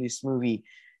and in this movie.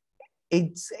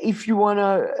 It's if you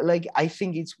wanna like, I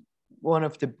think it's one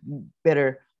of the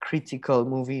better critical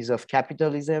movies of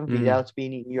capitalism without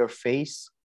being in your face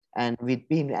and with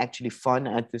being actually fun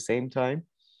at the same time.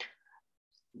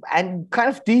 And kind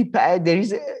of deep. There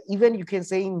is even you can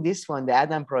say in this one, the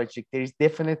Adam Project, there is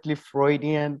definitely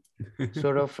Freudian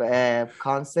sort of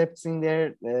concepts in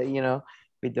there.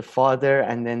 With the father,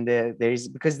 and then there is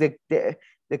because the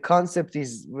concept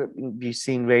is you've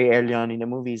seen very early on in the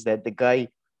movie is that the guy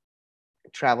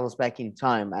travels back in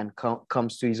time and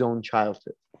comes to his own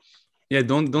childhood. Yeah,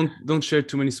 don't share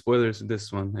too many spoilers in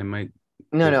this one. I might.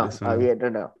 No.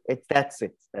 That's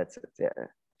it. Yeah.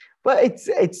 But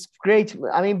it's great.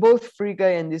 I mean, both Free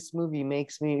Guy and this movie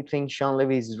makes me think Sean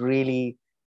Levy is really.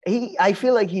 I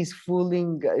feel like he's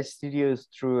fooling studios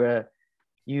through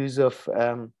use of.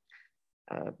 And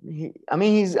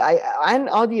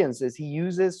audiences. He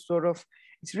uses sort of.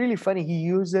 It's really funny. He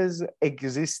uses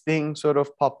existing sort of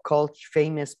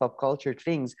famous pop culture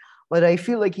things, but I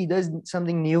feel like he does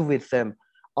something new with them.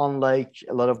 Unlike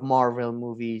a lot of Marvel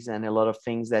movies and a lot of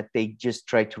things that they just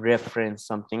try to reference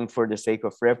something for the sake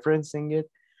of referencing it,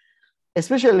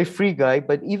 especially Free Guy.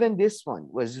 But even this one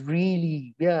was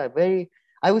really, very,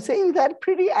 I would say that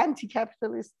pretty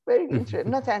anti-capitalist, very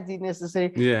not anti-necessary,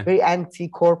 very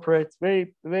anti-corporate,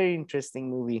 very, very interesting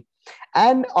movie.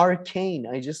 And Arcane,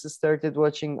 I just started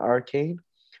watching Arcane.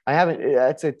 I haven't,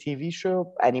 it's a TV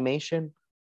show, animation,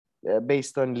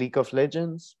 based on League of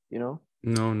Legends, No.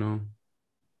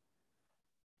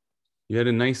 You had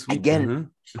a nice weekend,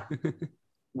 huh?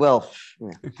 Well,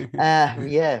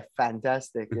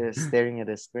 fantastic. Staring at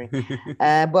a screen.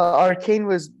 But Arcane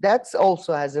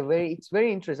it's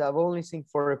very interesting. I've only seen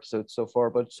 4 episodes so far,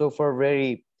 but so far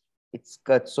it's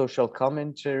got social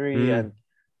commentary and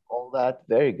all that.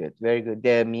 Very good, very good.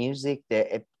 The music,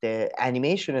 the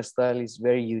animation style is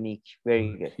very unique,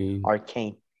 very good.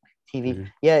 Arcane TV.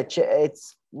 Yeah,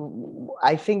 it's.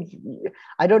 I think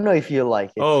I don't know if you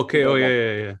like it. Oh, okay. Oh,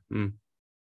 yeah.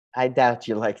 I doubt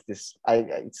you like this.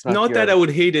 It's not that I would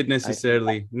hate it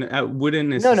necessarily. I wouldn't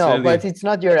No, necessarily. but it's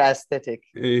not your aesthetic.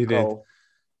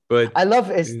 But I love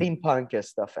steampunk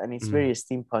stuff, and it's very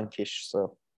steampunkish.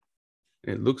 So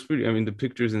it looks pretty. I mean, the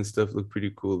pictures and stuff look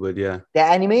pretty cool. But yeah, the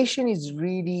animation is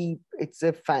really.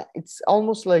 It's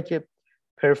almost like a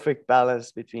perfect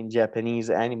balance between Japanese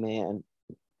anime and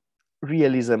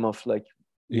realism of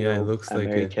it looks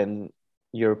American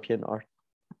European art.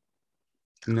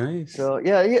 Nice. So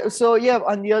yeah.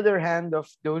 On the other hand of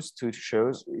those 2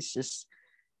 shows, it's just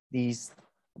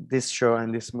this show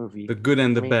and this movie. The good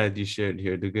and the bad you shared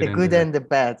here. The good and the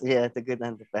bad. Yeah, the good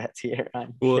and the bad here.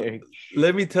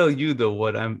 Let me tell you though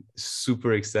what I'm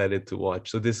super excited to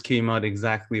watch. So this came out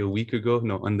exactly a week ago.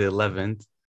 No, on the 11th.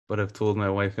 But I've told my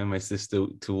wife and my sister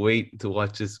to wait to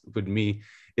watch this with me.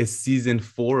 It's season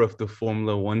 4 of the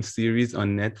Formula 1 series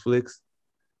on Netflix.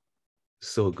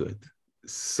 So good.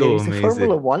 So amazing. A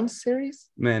Formula 1 series?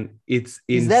 Man, it's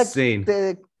insane.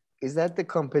 Is that the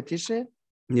competition?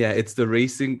 Yeah, it's the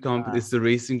racing it's the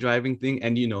racing driving thing.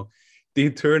 And they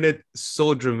turn it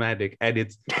so dramatic, and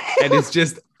it's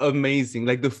just amazing.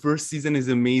 Like the first season is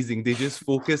amazing. They just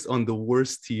focus on the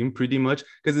worst team pretty much,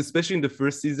 because especially in the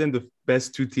first season, the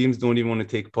best two teams don't even want to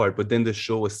take part. But then the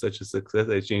show was such a success,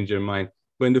 they changed their mind.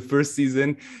 But in the first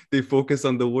season, they focus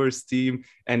on the worst team,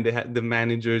 and they had the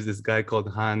managers, this guy called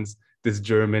Hans, this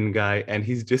German guy, and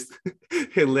he's just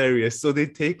hilarious. So they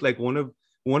take like one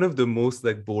of the most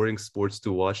like boring sports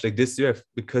to watch. Like this year,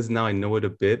 because now I know it a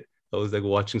bit, I was like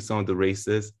watching some of the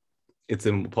races. It's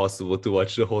impossible to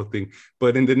watch the whole thing.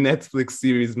 But in the Netflix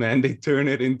series, man, they turn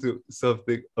it into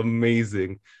something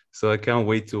amazing. So I can't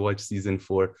wait to watch season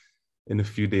 4 in a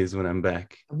few days when I'm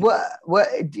back. What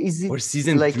is it? Or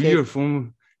season like 3 or 4,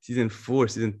 season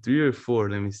 3 or 4.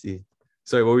 Let me see.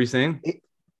 Sorry, what were you saying?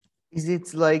 Is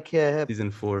it like a,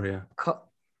 Season 4, yeah.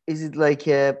 is it like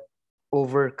a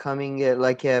overcoming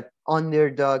like a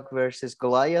underdog versus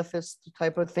Goliath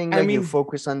type of thing? Like you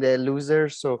focus on the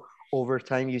losers, so over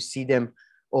time you see them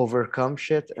overcome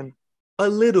shit. And a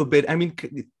little bit. I mean,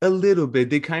 a little bit.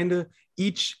 They kind of,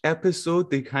 each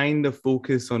episode, they kind of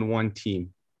focus on one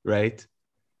team, right?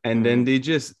 And then they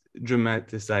just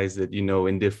dramatize it, you know,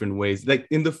 in different ways. Like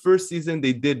in the first season,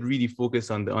 they did really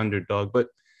focus on the underdog, but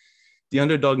the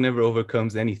underdog never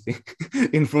overcomes anything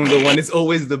in Formula One. It's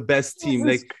always the best team.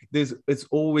 Like it's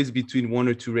always between one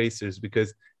or two racers,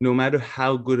 because no matter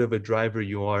how good of a driver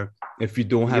you are, if you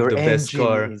don't have the best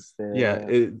car,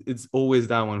 it's always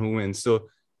that one who wins. So,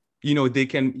 you know, they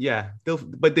can,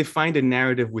 but they find a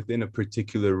narrative within a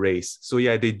particular race. So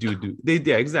yeah, they do.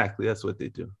 Exactly. That's what they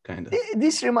do, kind of.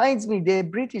 This reminds me, the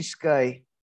British guy,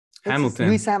 Hamilton.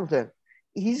 Lewis Hamilton.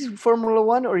 He's Formula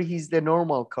One, or he's the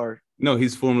normal car? No,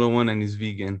 he's Formula One and he's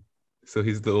vegan. So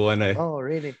he's the one I... Oh,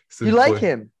 really? You like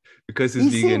him? Because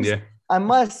he's vegan, yeah. I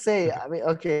must say, I mean,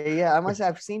 okay, yeah,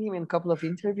 I've seen him in a couple of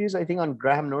interviews, I think on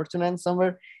Graham Norton and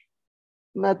somewhere.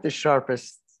 Not the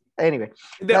sharpest. Anyway.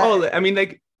 They're all, I mean,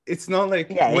 like, it's not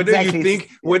like,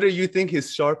 whether you think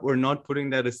he's sharp or not, putting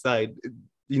that aside,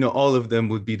 you know, all of them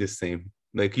would be the same.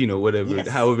 Like, you know, whatever,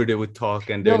 however they would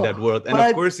talk, and they're in that world. And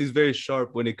of course, he's very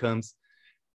sharp when it comes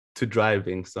to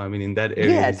driving. So I mean, in that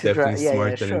area, he's definitely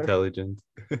smart and intelligent.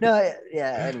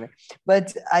 Anyway.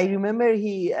 But I remember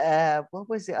what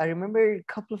was it? I remember a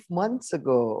couple of months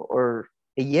ago or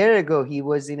a year ago, he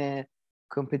was in a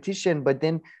competition, but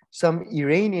then some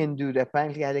Iranian dude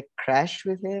apparently had a crash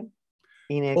with him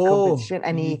in a competition,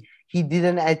 and he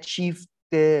didn't achieve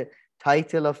the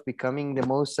title of becoming the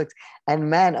most successful. And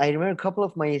man, I remember a couple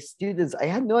of my students, I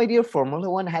had no idea Formula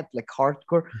One had like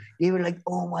hardcore. They were like,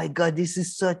 oh my God, this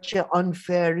is such an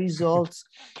unfair results.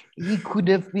 He could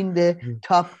have been the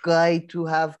top guy to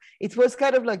have. It was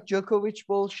kind of like Djokovic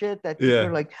bullshit that people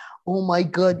were like, oh my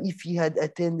God, if he had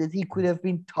attended, he could have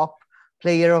been top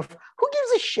player of... Who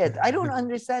gives a shit? I don't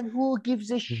understand who gives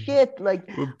a shit. Like,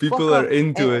 well, people are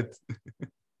into it.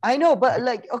 I know, but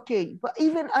like, okay, but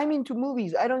even I'm into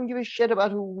movies. I don't give a shit about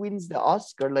who wins the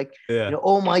Oscar. Like, you know,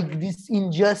 oh my, this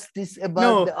injustice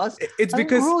about the Oscar. It's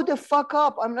because grow the fuck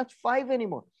up. I'm not 5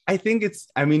 anymore. I think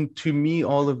I mean, to me,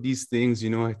 all of these things, you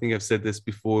know, I think I've said this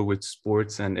before with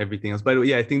sports and everything else. By the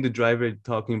way, I think the driver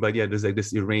talking about, there's like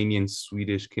this Iranian,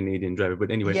 Swedish, Canadian driver.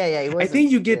 But anyway, I think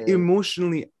you get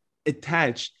emotionally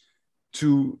attached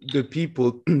to the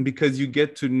people because you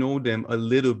get to know them a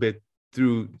little bit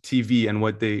through TV and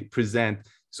what they present.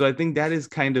 So I think that is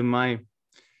kind of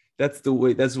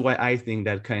that's why I think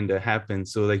that kind of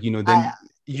happens. So like, you know, then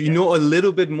you know a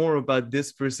little bit more about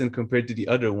this person compared to the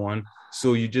other one.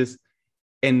 So you just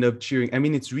end up cheering. I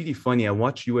mean, it's really funny. I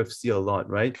watch UFC a lot,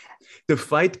 right? The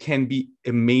fight can be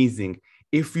amazing.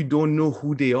 If you don't know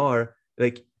who they are,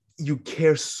 like you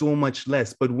care so much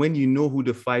less. But when you know who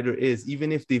the fighter is,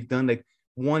 even if they've done like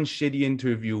one shitty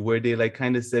interview where they like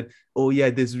kind of said, oh yeah,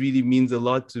 this really means a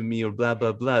lot to me, or blah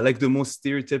blah blah, like the most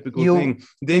stereotypical thing,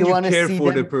 then you care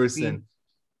for the person.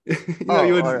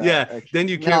 Then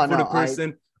you care for the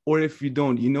person. Or if you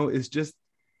don't, you know, it's just...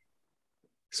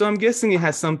 So I'm guessing it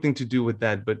has something to do with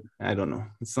that, but I don't know,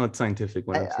 it's not scientific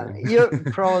what I'm saying.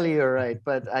 You're right,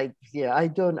 but I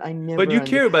never... But you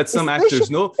care about some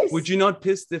actors, no? Would you not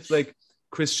pissed if like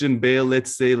Christian Bale,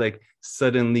 let's say, like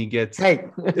suddenly gets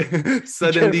like,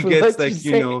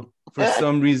 you know, for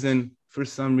some reason,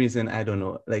 I don't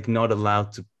know, like not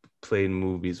allowed to play in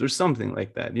movies or something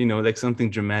like that, you know, like something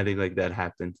dramatic like that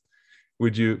happens.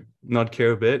 Would you not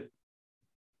care a bit?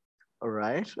 All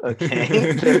right,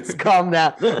 okay, let's calm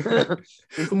down.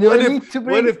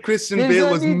 What if Christian Bale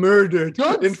was murdered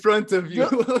in front of you?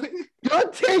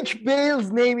 Don't take Bale's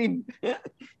name in.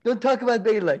 Don't talk about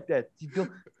Bale like that.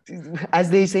 As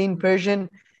they say in Persian,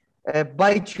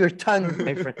 bite your tongue,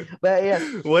 my friend. But yeah,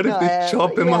 What no, if they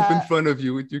chop him up in yeah. front of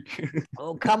you with your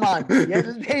Oh, come on. Yeah,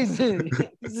 this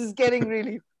is getting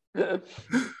really.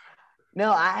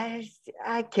 No,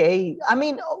 okay. I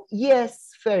mean, yes,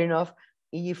 fair enough.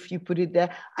 If you put it there,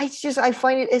 I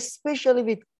find it, especially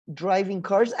with driving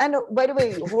cars. And by the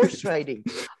way, horse riding.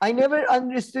 I never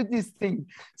understood this thing.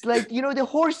 It's like, the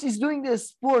horse is doing the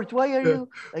sport. Why are you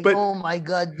like, But oh my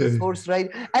God, this horse ride?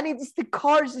 And it's the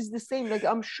cars is the same. Like,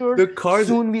 I'm sure the cars,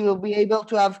 soon we will be able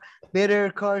to have better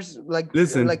cars,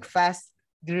 listen, like fast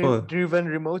oh, driven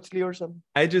remotely or something.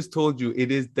 I just told you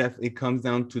it comes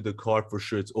down to the car for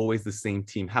sure. It's always the same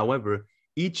team. However,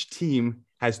 each team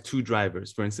has two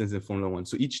drivers, for instance, in Formula One.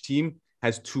 So each team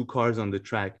has two cars on the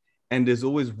track, and there's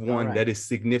always one right. that is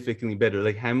significantly better.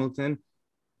 Like Hamilton,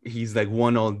 he's like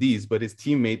won all these, but his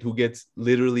teammate who gets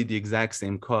literally the exact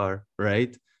same car,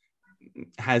 right,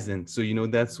 hasn't. So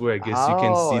that's where I guess you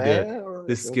can see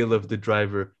the skill of the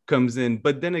driver comes in.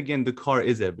 But then again, the car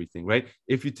is everything, right?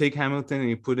 If you take Hamilton and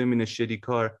you put him in a shitty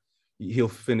car, he'll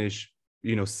finish,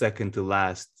 second to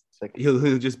last.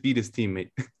 He'll just beat his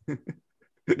teammate.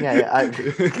 Yeah.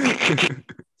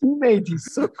 Teammate is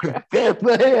so crap.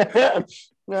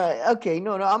 Okay,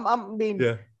 no, I'm being.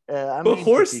 Yeah. I'm But being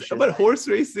horse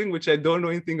racing, which I don't know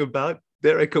anything about,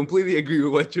 there I completely agree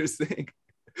with what you're saying.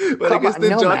 But I Come guess on, the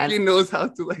no, jockey man. knows how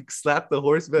to like slap the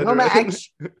horse better. No, man, right?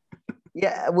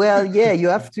 yeah, well, yeah, you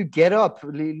have to get up.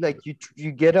 Like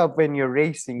you get up when you're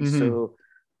racing, Mhm. so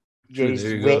True, there is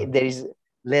there you weight. go. There is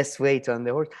less weight on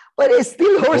the horse, but it's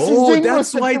still horse is Oh, doing that's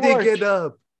most of why the they work. get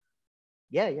up.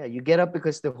 Yeah, you get up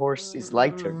because the horse is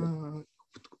lighter.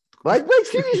 But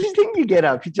still, you think you get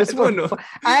up. You just I don't want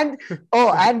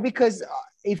know. and because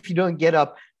if you don't get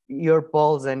up, your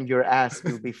balls and your ass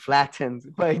will be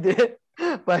flattened by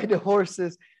the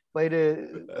horses, by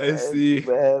the I see.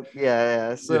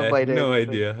 yeah. So Yeah, by no the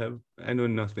idea. I know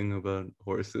nothing about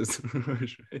horses.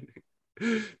 Horse riding.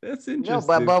 That's no,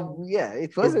 interesting. but yeah,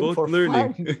 it We're wasn't both for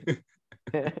learning.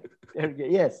 fun.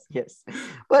 Yes.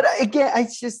 But again, I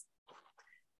just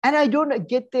and I don't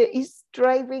get is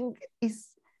driving is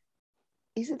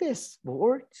it a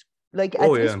sport? Like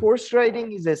Oh at least yeah. horse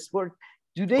riding is a sport.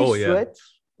 Do they Oh yeah. sweat?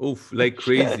 Oof, like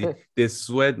crazy. They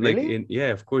sweat like Really? yeah,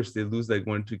 of course they lose like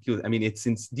 1 or 2 kilos. I mean, it's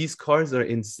since these cars are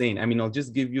insane. I mean, I'll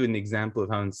just give you an example of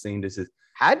how insane this is.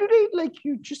 How do they like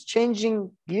you just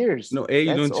changing gears? No, you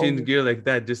That's don't all. change gear like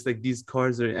that. Just like these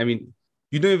cars are, I mean,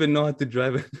 you don't even know how to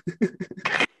drive it.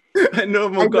 I know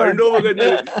my car, no,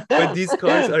 but these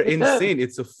cars are insane.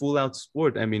 It's a full out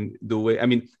sport. I mean,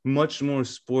 much more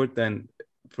sport than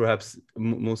perhaps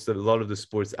a lot of the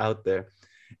sports out there.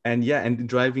 And yeah, and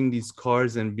driving these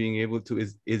cars and being able to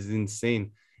is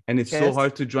insane. And it's so Yes.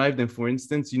 hard to drive them. For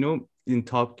instance, in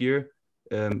Top Gear,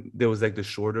 there was like the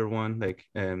shorter one, like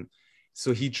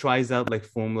so he tries out like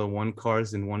Formula One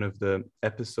cars in one of the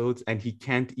episodes, and he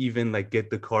can't even like get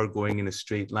the car going in a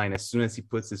straight line. As soon as he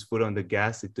puts his foot on the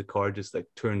gas, the car just like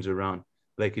turns around,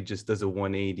 like it just does a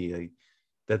 180. Like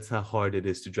that's how hard it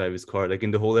is to drive his car. Like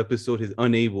in the whole episode, he's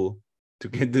unable to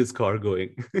get this car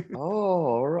going.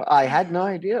 Oh, I had no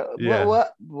idea. Yeah.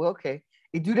 What? Okay.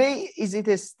 Is it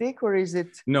a stick or is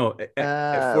it No,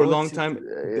 for a long what's it, time,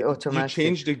 you automatic?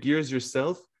 change the gears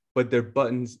yourself, but they're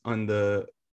buttons on the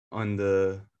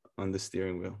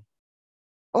steering wheel.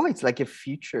 Oh, it's like a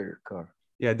future car.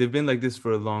 Yeah, they've been like this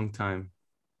for a long time.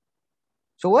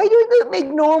 So why do they make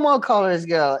normal cars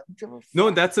go? No,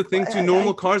 that's the thing too.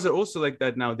 Normal cars are also like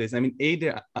that nowadays. I mean,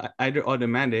 they're either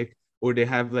automatic or they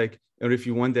have like, or if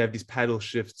you want, they have these paddle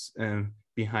shifts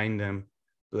behind them.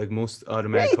 Like most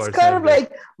automatic cars. It's kind of like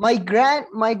my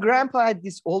grandpa had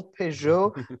this old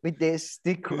Peugeot with the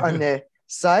stick on the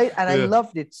side, and I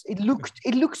loved it. It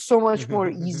looked so much more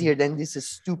easier than this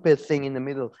stupid thing in the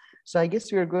middle. So I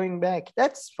guess we're going back.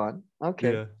 That's fun.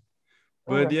 Okay.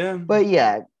 Yeah. But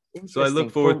yeah. So I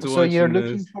look forward to watching. So you're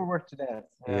looking forward to that.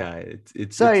 Yeah,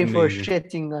 it's sorry it's for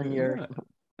shitting on your.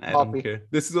 I don't care.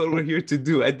 This is what we're here to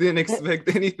do. I didn't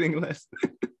expect anything less.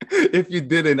 If you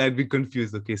didn't, I'd be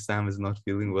confused. Okay, Sam is not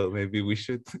feeling well. Maybe we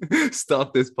should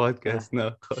stop this podcast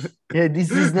now. Yeah, this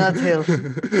is not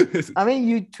healthy. I mean,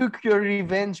 you took your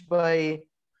revenge by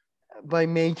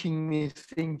making me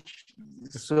think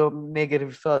so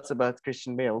negative thoughts about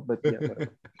Christian Bale. But yeah.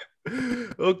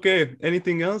 Okay.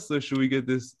 Anything else, or should we get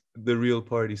the real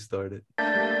party started?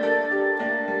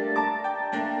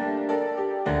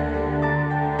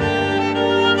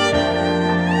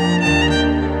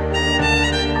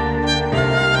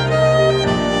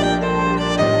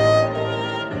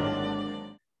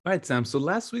 All right, Sam. So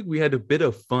last week we had a bit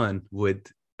of fun with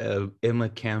Emma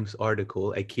Camp's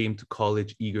article, I Came to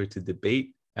College Eager to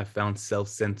Debate. I found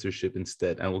self-censorship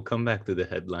instead. And we'll come back to the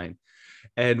headline.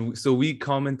 And so we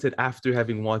commented after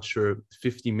having watched her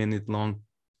 50-minute long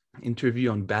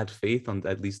interview on bad faith, on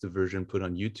at least the version put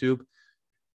on YouTube.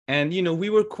 And, you know, we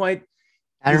were quite...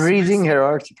 And reading her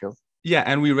article. Yeah,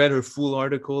 and we read her full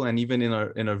article, and even in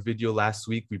our video last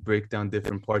week, we break down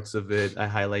different parts of it. I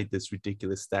highlight this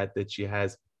ridiculous stat that she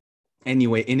has.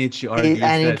 Anyway, in it, she argues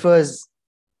that... it was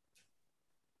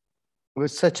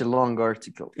such a long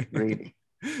article, really.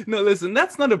 No, listen,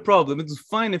 that's not a problem. It's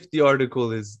fine if the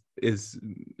article is,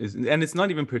 and it's not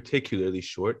even particularly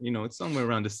short. You know, it's somewhere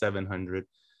around the 700,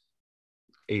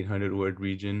 800 word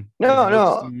region.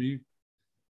 No.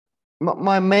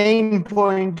 My main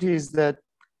point is that,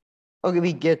 okay,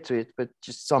 we get to it, but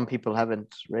just some people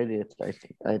haven't read it, I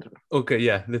think. I don't know. Okay,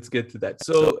 yeah, let's get to that.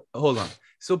 So hold on.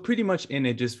 So pretty much in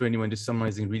it, just for anyone, just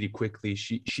summarizing really quickly,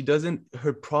 she doesn't,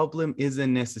 her problem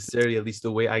isn't necessarily, at least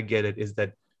the way I get it, is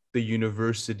that the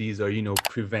universities are, you know,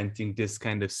 preventing this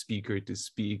kind of speaker to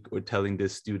speak, or telling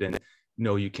this student,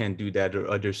 no, you can't do that, or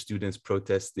other students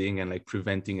protesting and like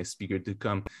preventing a speaker to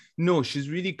come. No, she's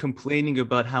really complaining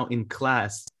about how in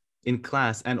class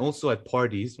and also at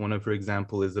parties. One of her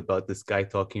example is about this guy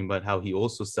talking about how he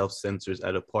also self-censors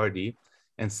at a party.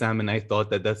 And Sam and I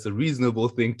thought that that's a reasonable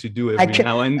thing to do every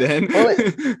now and then.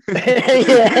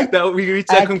 Yeah. That we reach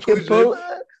that conclusion.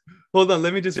 Hold on,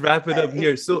 let me just wrap it up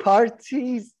here. So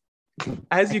parties,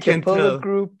 as you can tell,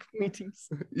 group meetings.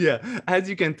 Yeah, as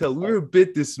you can tell, we're a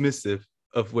bit dismissive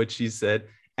of what she said.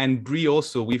 And Brie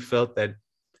also, we felt that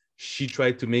she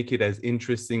tried to make it as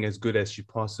interesting, as good as she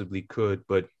possibly could,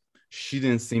 but she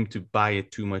didn't seem to buy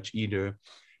it too much either.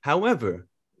 However,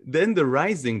 then The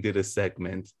Rising did a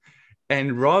segment,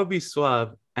 and Robbie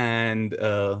Suave and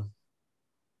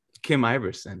Kim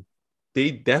Iverson,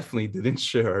 they definitely didn't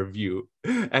share our view.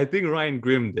 I think Ryan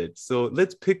Grimm did. So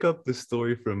let's pick up the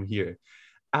story from here.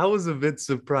 I was a bit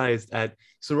surprised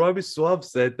so Robbie Suave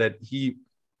said that he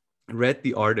read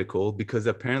the article because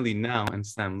apparently now, and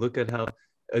Sam, look at how,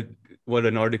 what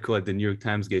an article at the New York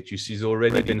Times gets you. She's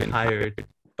already been hired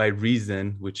by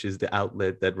Reason, which is the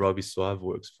outlet that Robbie Suave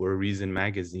works for, Reason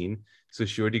magazine. So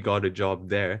she already got a job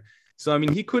there. So, I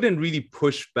mean, he couldn't really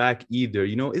push back either.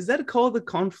 You know, is that called a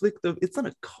conflict of, it's not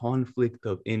a conflict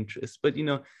of interest, but, you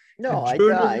know, no,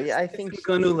 I think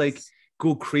gonna like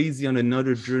go crazy on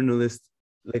another journalist,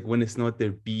 like when it's not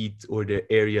their beat or their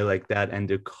area like that and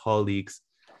their colleagues.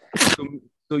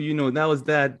 So you know, that was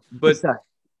that. But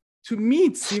to me,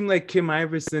 it seemed like Kim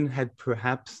Iverson had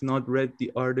perhaps not read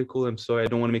the article. I'm sorry, I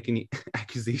don't want to make any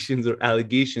accusations or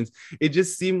allegations. It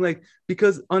just seemed like,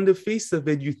 because on the face of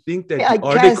it, you think that the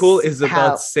article is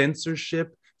about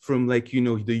censorship from, like, you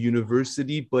know, the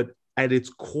university, but at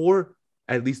its core,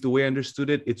 at least the way I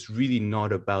understood it, it's really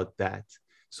not about that.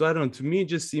 So I don't know, to me, it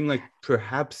just seemed like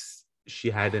perhaps she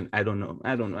hadn't, I don't know.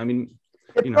 I mean,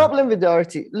 the problem with the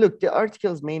article, look, the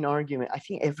article's main argument, I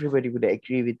think everybody would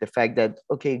agree with the fact that,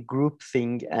 okay,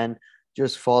 groupthink and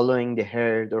just following the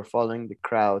herd or following the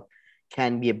crowd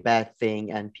can be a bad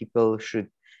thing, and people should,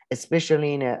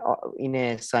 especially in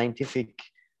a scientific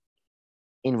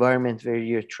environment where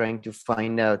you're trying to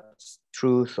find out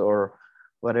truth or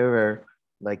whatever,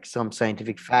 like some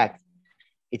scientific fact,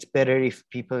 it's better if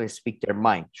people speak their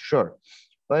mind, sure.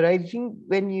 But I think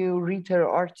when you read her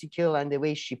article and the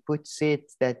way she puts it,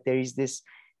 that there is this,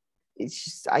 it's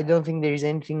just, I don't think there is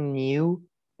anything new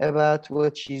about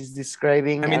what she's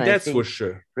describing. I mean, that's for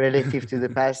sure. Relative to the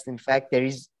past, in fact, there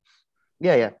is,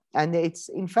 yeah. And it's,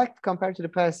 in fact, compared to the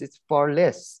past, it's far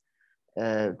less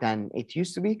than it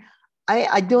used to be.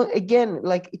 I don't, again,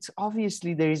 like, it's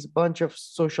obviously there is a bunch of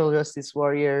social justice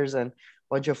warriors and a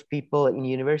bunch of people in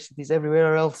universities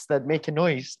everywhere else that make a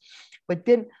noise. But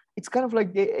then it's kind of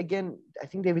like, again, I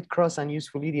think David Cross on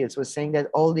Useful Idiots was saying that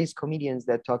all these comedians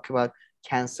that talk about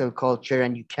cancel culture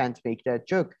and you can't make that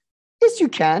joke. Yes, you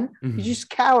can. Mm-hmm. You're just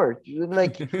coward.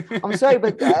 Like, I'm sorry,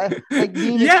 but like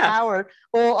being a coward.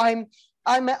 Oh, I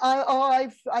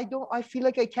feel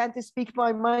like I can't speak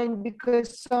my mind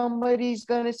because somebody's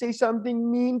gonna say something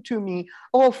mean to me.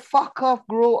 Oh, fuck off,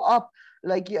 grow up.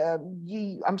 Like,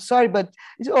 I'm sorry, but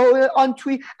on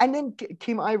tweet, and then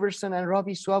Kim Iverson and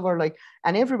Robbie Suave are like,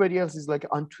 and everybody else is like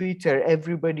on Twitter.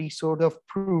 Everybody sort of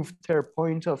proved their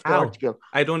point of the article.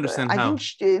 I don't understand how. I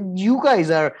think you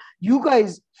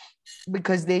guys,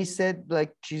 because they said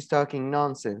like she's talking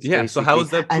nonsense. Yeah. Basically. So how is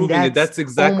that proving it? That's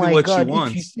exactly what she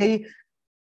wants. If you say,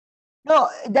 no,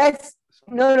 that's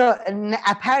No. And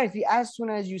apparently, as soon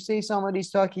as you say somebody's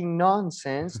talking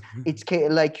nonsense, it's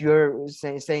like you're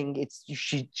saying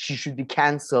she should be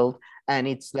canceled, and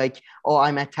it's like, oh,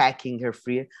 I'm attacking her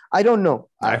free. I don't know.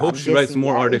 I hope I'm she writes guessing.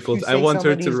 more Yeah, if you articles. I say want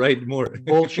her to somebody's write more.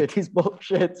 bullshit, he's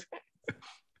bullshit.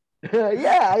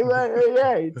 Yeah,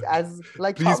 it's as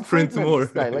like Please Tom print Friedman more.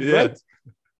 style, like Yeah. right.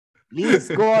 Please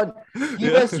go on,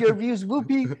 give Yeah. us your views,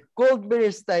 Whoopi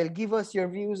Goldberg style. Give us your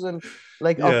views on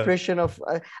like Yeah. oppression of.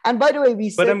 And by the way, we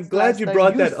But said I'm glad last you time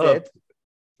brought you that said up.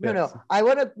 no, Yes. no. I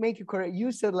want to make you correct.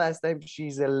 You said last time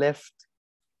she's a left.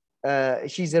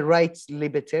 She's a right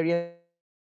libertarian.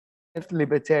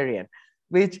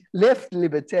 Which left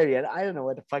libertarian, I don't know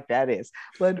what the fuck that is,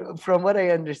 but from what I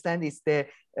understand, it's the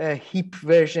hip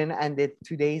version and the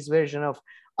today's version of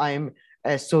I'm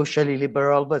a socially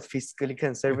liberal but fiscally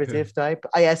conservative type.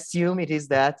 I assume it is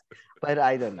that, but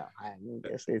I don't know. I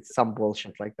guess it's some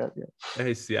bullshit like that. Yeah.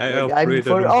 I see. Like, I'm I'm afraid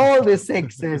I for don't. all the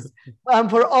sexes. I'm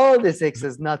for all the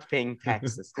sexes not paying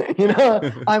taxes.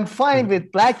 I'm fine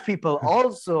with black people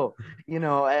also,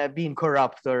 being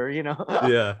corrupt or,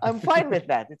 Yeah. I'm fine with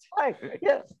that. It's fine.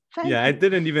 Yeah. Yeah, I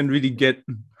didn't even really get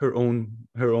her own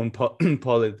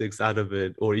politics out of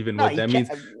it, or even No, what that means.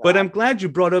 But I'm glad you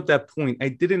brought up that point. I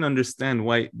didn't understand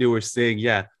why they were saying,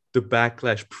 yeah, the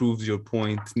backlash proves your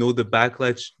point. No, the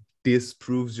backlash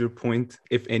disproves your point,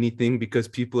 if anything, because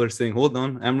people are saying, hold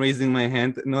on, I'm raising my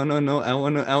hand. No,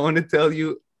 I wanna tell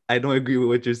you, I don't agree with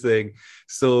what you're saying.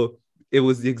 So it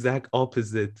was the exact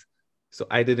opposite. So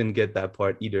I didn't get that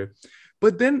part either.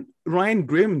 But then Ryan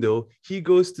Grimm, though, he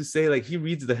goes to say, like, he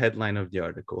reads the headline of the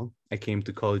article. I came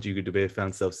to college, you could debate,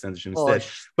 found self-censorship instead.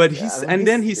 But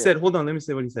then he said, hold on, let me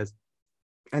say what he says.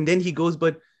 And then he goes,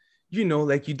 but,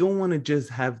 like, you don't want to just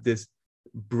have this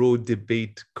bro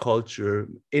debate culture.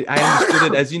 I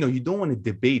understood it as, you don't want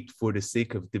to debate for the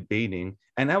sake of debating.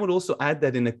 And I would also add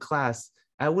that in a class,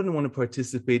 I wouldn't want to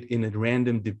participate in a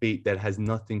random debate that has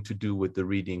nothing to do with the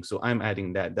reading. So I'm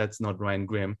adding that. That's not Ryan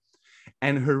Grimm.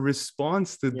 And her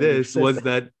response to this was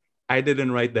that I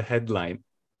didn't write the headline.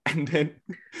 And then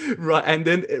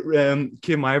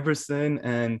Kim Iverson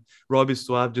and Robbie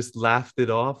Swab just laughed it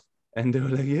off. And they were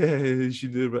like, yeah, she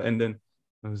did. And then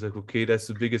I was like, okay, that's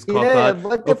the biggest cop out.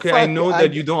 Okay, I know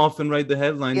that you don't often write the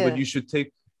headline, but you should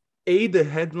take the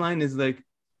headline is like,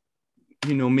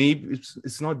 maybe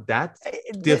it's not that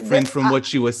different from what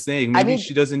she was saying. Maybe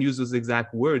she doesn't use those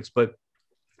exact words, but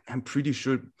I'm pretty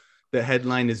sure the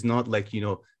headline is not like,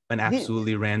 an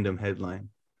absolutely random headline.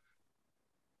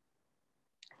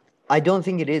 I don't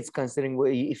think it is, considering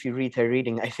if you read her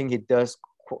reading. I think it does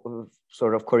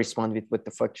sort of correspond with what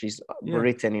the fuck she's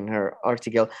written in her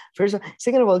article. First of all,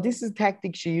 second of all, this is a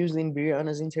tactic she used in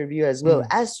Brianna's interview as well.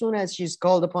 As soon as she's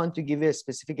called upon to give a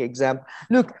specific example,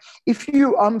 look,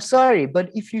 I'm sorry, but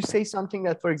if you say something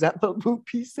that, for example,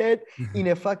 Whoopi said in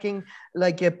a fucking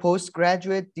like a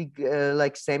postgraduate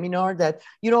like seminar that,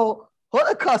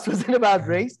 Holocaust wasn't about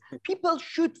race. People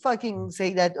should fucking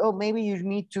say that, oh, maybe you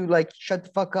need to like shut the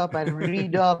fuck up and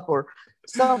read up or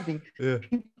something. Yeah.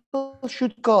 People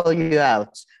should call you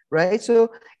out, right?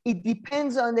 So it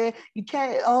depends on you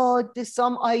can't,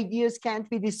 some ideas can't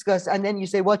be discussed. And then you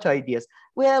say, what ideas?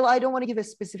 Well, I don't want to give a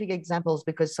specific examples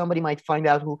because somebody might find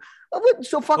out who,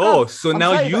 so fuck off. Oh, so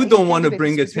now you don't want to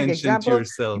bring attention to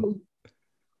yourself.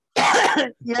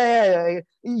 Yeah.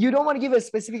 You don't want to give a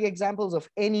specific examples of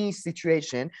any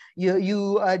situation.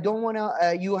 You don't want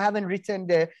to. You haven't written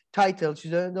the title. You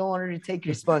don't want to take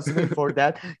responsibility for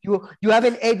that. You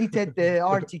haven't edited the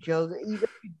article. Even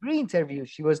pre-interview,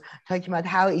 she was talking about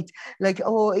how it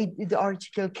the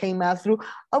article came out through.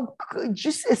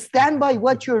 Just stand by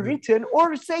what you're written,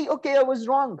 or say, okay, I was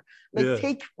wrong.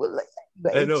 Take.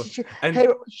 I know.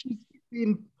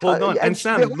 Hold on, and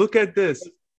Sam, look at this.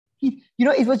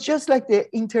 It was just like the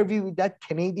interview with that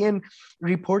Canadian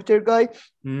reporter guy.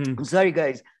 I'm sorry,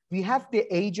 guys. We have the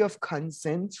age of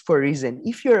consent for a reason.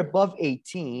 If you're above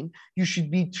 18, you should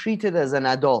be treated as an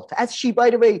adult. As she, by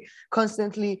the way,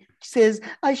 constantly says,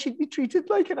 I should be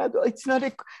treated like an adult.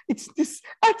 It's this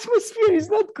atmosphere is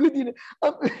not good.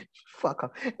 Fuck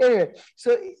off. Anyway,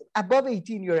 so above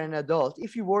 18, you're an adult.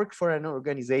 If you work for an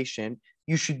organization,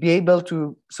 you should be able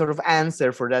to sort of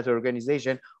answer for that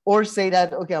organization or say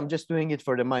that, okay, I'm just doing it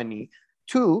for the money.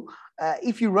 Two,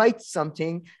 if you write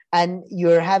something and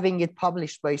you're having it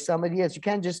published by somebody else, you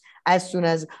can't just, as soon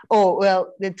as,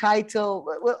 the title,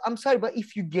 I'm sorry, but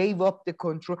if you gave up the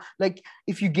control, like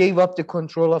if you gave up the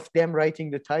control of them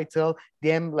writing the title,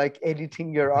 them like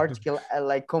editing your article,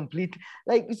 like complete,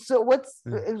 like, so what's,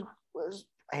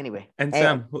 anyway. And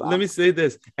Sam, let me say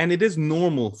this, and it is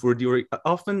normal for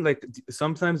often, like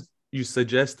sometimes you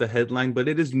suggest the headline, but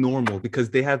it is normal because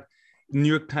they have New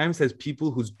York Times has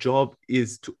people whose job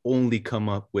is to only come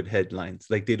up with headlines.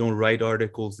 Like they don't write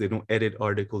articles, they don't edit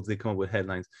articles, they come up with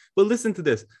headlines. But listen to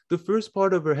this. The first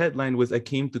part of her headline was, I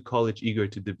came to college eager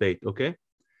to debate, okay?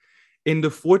 In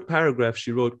the fourth paragraph,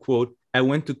 she wrote, quote, I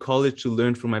went to college to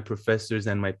learn from my professors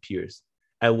and my peers.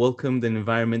 I welcomed an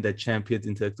environment that champions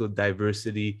intellectual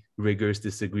diversity, rigorous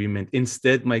disagreement.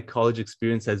 Instead, my college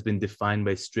experience has been defined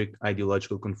by strict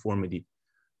ideological conformity.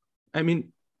 I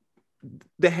mean,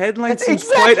 the headline That's seems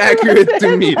exactly quite accurate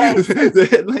to me. the The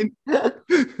headline.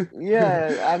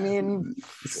 Yeah, I mean,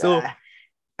 So,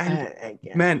 and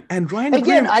again. man, and Ryan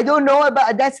Again, Grimm. I don't know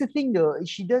about. That's the thing, though.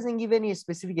 She doesn't give any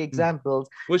specific examples.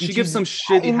 Well, she which gives is, some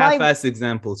shitty in my- half-ass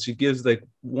examples. She gives like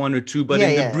one or two, but Yeah,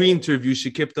 in the yeah. Brie interview,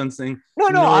 she kept on saying, No,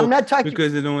 I'm not talking.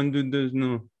 because they don't want to do this.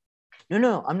 No.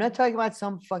 No, I'm not talking about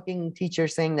some fucking teacher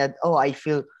saying that, oh, I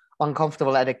feel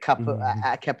uncomfortable at a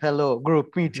capello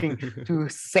group meeting to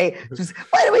say,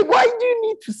 by the way, why do you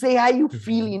need to say how you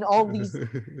feel in all these?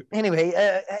 Anyway,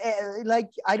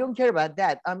 like, I don't care about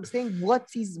that. I'm saying what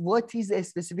is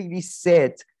specifically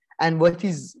said and what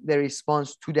is the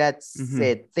response to that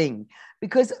said thing.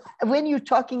 Because when you're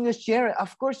talking as general,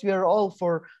 of course, we are all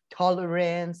for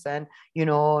tolerance and,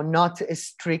 not a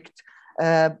strict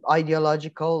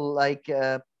ideological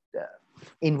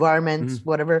environments,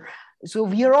 whatever. So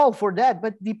we are all for that,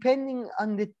 but depending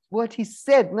on what he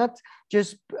said, not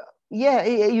just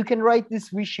you can write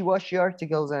these wishy-washy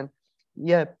articles, and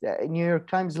New York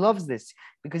Times loves this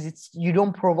because you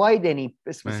don't provide any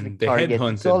specific target.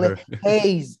 It's all a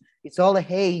haze. It's all a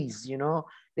haze.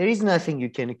 There is nothing you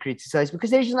can criticize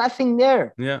because there is nothing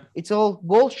there. Yeah, it's all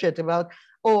bullshit about.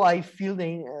 Oh, I feel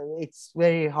it's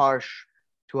very harsh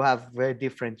to have a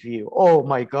different view. Oh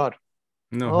my God.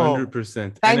 No,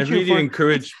 100%. And I really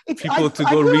encourage people to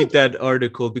go read that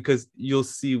article because you'll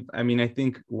see. I mean, I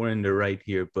think we're in the right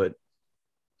here, but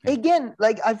again,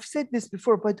 like I've said this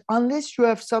before, but unless you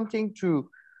have something to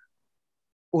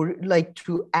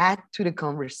add to the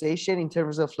conversation in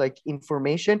terms of like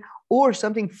information or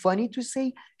something funny to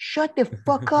say, shut the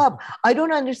fuck up. I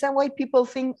don't understand why people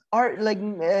think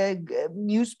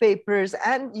newspapers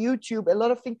and YouTube, a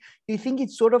lot of things, they think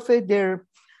it's sort of their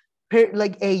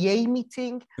like AA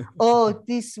meeting. Oh,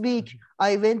 this week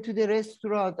I went to the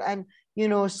restaurant and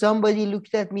somebody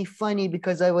looked at me funny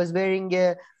because I was wearing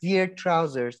weird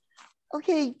trousers.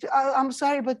 Okay, I'm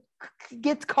sorry, but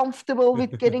get comfortable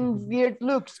with getting weird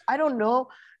looks. I don't know.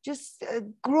 Just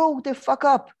grow the fuck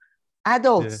up.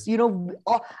 Adults,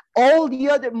 all the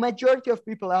other majority of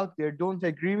people out there don't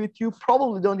agree with you,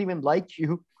 probably don't even like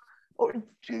you. Or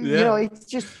it's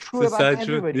just true about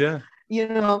everybody.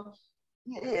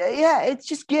 It's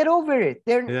just get over it.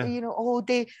 They're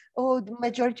the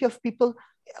majority of people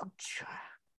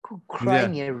cry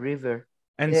in a river.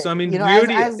 And so I mean,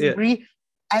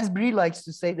 as Brie likes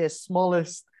to say, the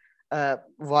smallest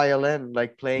violin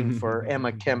like playing for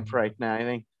Emma Kemp right now. I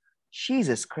think,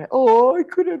 Jesus Christ! Oh, I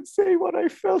couldn't say what I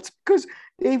felt because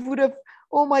they would have.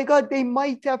 Oh my God, they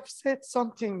might have said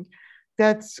something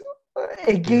that's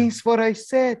against what I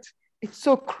said. It's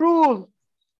so cruel.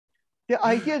 The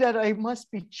idea that I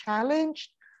must be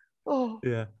challenged. Oh.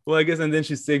 Yeah. Well, I guess, and then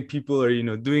she's saying people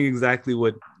are, doing exactly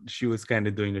what she was kind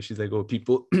of doing. She's like, oh,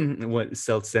 people want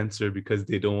self-censor because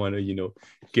they don't want to,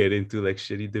 get into like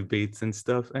shitty debates and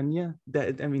stuff. And yeah,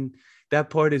 that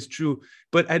part is true.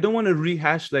 But I don't want to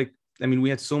rehash we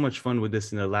had so much fun with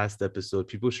this in the last episode.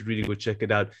 People should really go check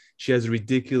it out. She has a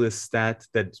ridiculous stat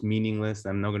that's meaningless.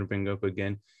 I'm not going to bring it up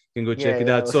again. You can go check it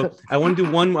out. So I want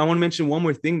to mention one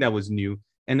more thing that was new.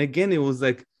 And again, it was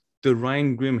like the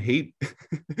Ryan Grimm hate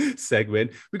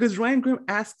segment, because Ryan Grimm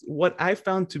asked what I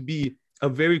found to be a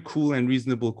very cool and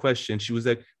reasonable question. She was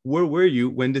like, where were you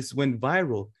when this went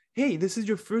viral? Hey, this is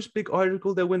your first big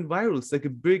article that went viral. It's like a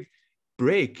big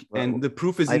break. Well, and the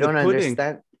proof is in the pudding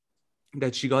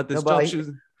that she got this job.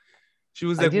 She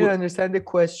was like, I didn't understand the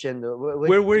question though.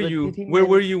 Where were you? Where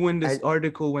were you when this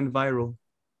article went viral?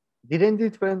 Didn't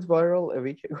it went viral a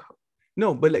week ago?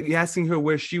 No, but like asking her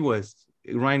where she was.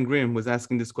 Ryan Grimm was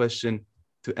asking this question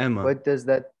to Emma. What does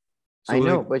that? So I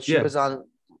know, but she was on.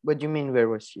 What do you mean? Where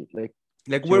was she? Like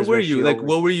where were you? Like,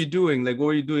 what were you doing? Like, what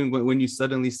were you doing when you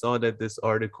suddenly saw that this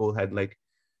article had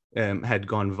had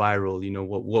gone viral?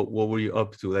 What were you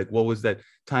up to? Like, what was that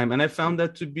time? And I found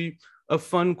that to be a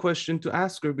fun question to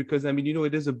ask her because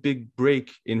it is a big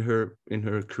break in her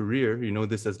career.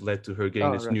 This has led to her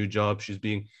getting this new job. She's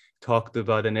being talked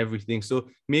about and everything. So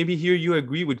maybe here you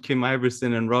agree with Kim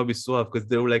Iverson and Robbie Suave because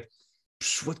they were like,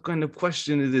 what kind of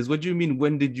question is this? What do you mean?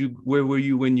 Where were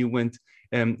you when you went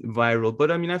viral? But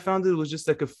I found it was just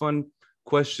like a fun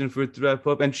question for it to wrap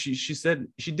up. And she said,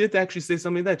 she did actually say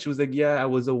something like that. She was like, yeah, I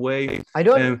was away. I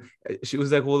don't. And she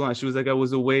was like, hold on. She was like, I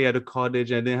was away at a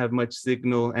cottage. And I didn't have much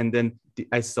signal. And then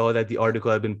I saw that the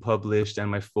article had been published and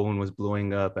my phone was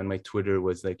blowing up and my Twitter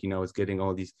was like, I was getting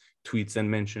all these tweets and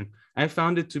mention. I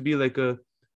found it to be like a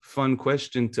fun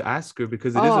question to ask her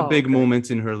because it is a big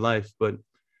moment in her life. But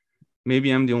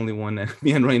maybe I'm the only one,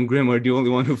 me and Ryan Grimm are the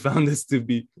only one who found this to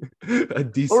be a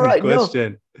decent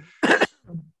question. No.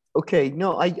 Okay,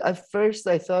 no, I at first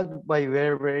I thought by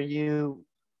where were you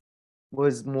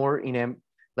was more in a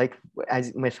like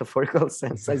as metaphorical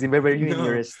sense, as in where were you in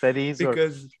your studies,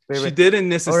 because she didn't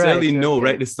necessarily know,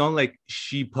 right? It's not like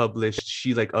she published,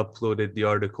 she like uploaded the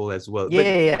article as well.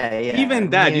 Yeah.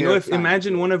 Even that, if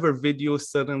imagine one of her videos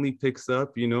suddenly picks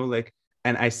up, like,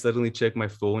 and I suddenly check my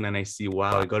phone and I see,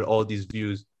 wow, I got all these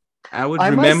views. I would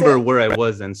remember where I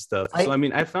was and stuff. So I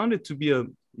mean, I found it to be a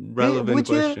relevant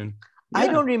question. I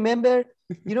don't remember.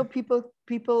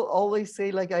 People always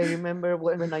say like, I remember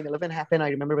when 9/11 happened. I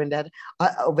remember when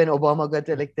Obama got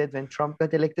elected, when Trump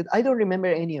got elected. I don't remember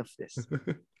any of this.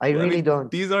 I really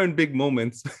don't. These aren't big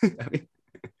moments.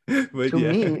 To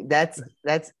me, that's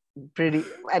pretty.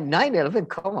 At 9/11,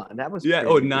 come on, that was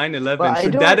 9/11.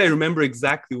 For that, I remember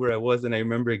exactly where I was, and I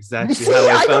remember exactly how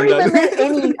I found out.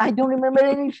 I don't remember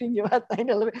anything about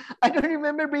 9/11. I don't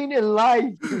remember being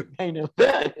alive.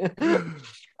 9/11.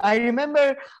 I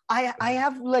remember I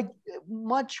have like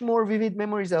much more vivid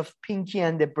memories of Pinky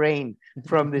and the Brain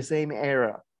from the same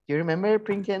era. Do you remember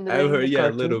Pinky and the Brain? I heard,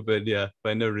 a little bit, but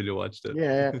I never really watched it.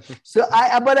 Yeah. So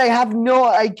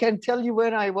I can tell you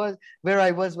where I was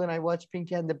when I watched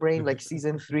Pinky and the Brain, like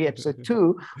season 3, episode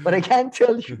 2, but I can't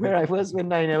tell you where I was when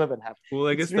 9/11 happened. Well,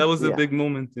 I guess that was a big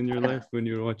moment in your life when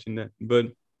you were watching that.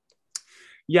 But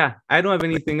yeah, I don't have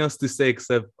anything else to say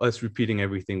except us repeating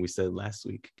everything we said last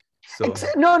week. So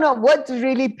no, what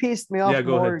really pissed me off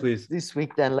more this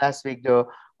week than last week though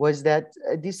was that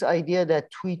this idea that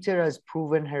Twitter has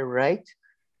proven her right.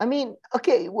 I mean,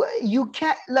 okay, you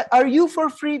can't, like, are you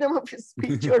for freedom of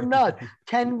speech or not?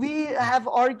 Can we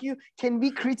can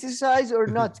we criticize or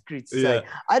not criticize?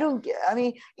 I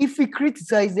mean, if we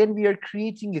criticize, then we are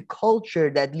creating a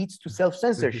culture that leads to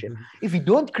self-censorship. If we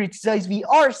don't criticize, we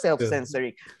are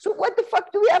self-censoring. So what the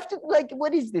fuck do we have to, like,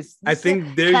 what is this? I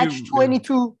think there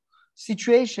catch-22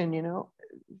 situation,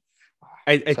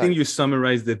 I think you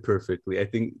summarized it perfectly. I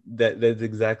think that's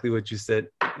exactly what you said.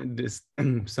 This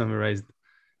summarized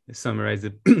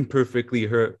it perfectly.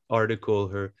 Her article,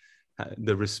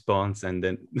 the response, and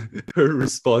then her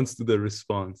response to the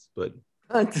response. But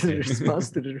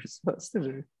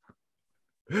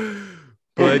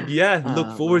But yeah,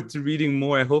 look forward to reading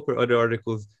more. I hope her other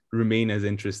articles remain as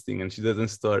interesting, and she doesn't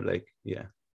start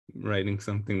writing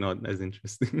something not as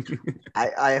interesting.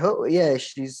 I hope. Yeah,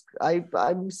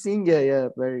 I'm seeing.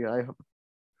 Very. I hope.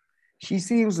 She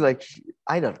seems like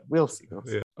I don't know. We'll see.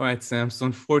 Yeah. All right, Sam. So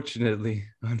unfortunately,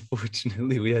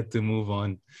 we had to move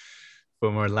on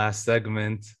from our last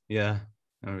segment. Yeah,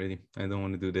 not really. I don't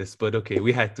want to do this, but okay,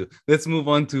 we had to. Let's move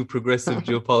on to progressive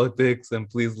geopolitics, and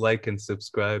please like and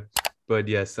subscribe. But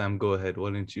yeah, Sam, go ahead.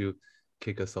 Why don't you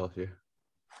kick us off here?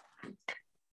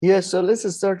 Yeah, so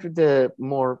let's start with the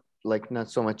more like not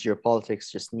so much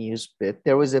geopolitics, just news bit.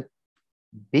 There was a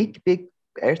big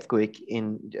earthquake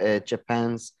in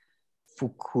Japan's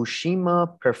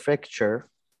Fukushima prefecture,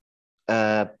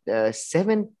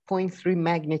 7.3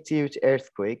 magnitude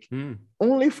earthquake.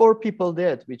 Only 4 people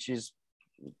dead, which is,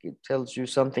 it tells you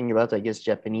something about, I guess,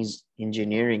 Japanese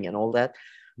engineering and all that.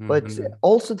 But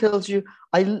also tells you,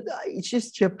 it's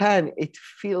just Japan. It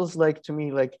feels like to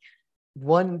me like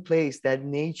one place that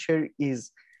nature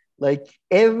is like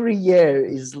every year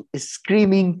is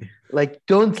screaming like,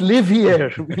 don't live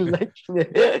here. Like,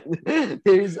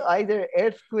 there is either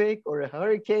earthquake or a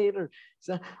hurricane or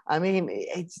so. I mean,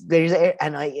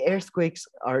 earthquakes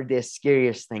are the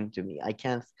scariest thing to me. I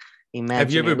can't imagine.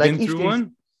 Have you ever been through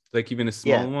one? Like even a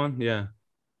small one? Yeah,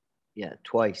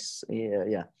 twice.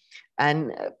 Yeah.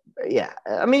 And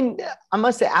I mean, I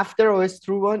must say, after I was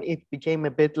through one, it became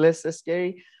a bit less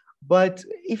scary. But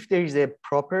if there's a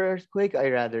proper earthquake, I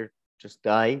rather just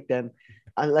die than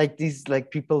I like these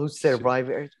like people who survive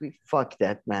earthquake. Fuck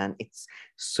that, man. It's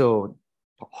so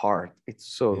hard. It's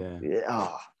so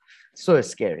so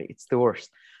scary. It's the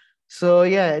worst. So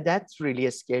yeah, that's really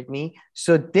scared me.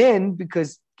 So then,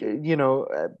 because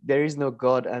there is no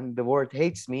God and the world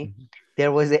hates me,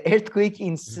 there was an earthquake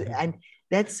and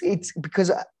it's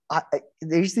because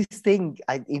there's this thing.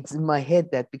 It's in my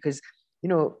head that because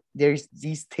there's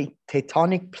these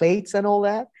tectonic plates and all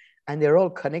that, and they're all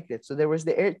connected. So there was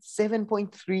the earth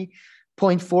 7.3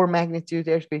 0.4 magnitude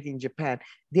earthquake in Japan.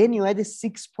 Then you had a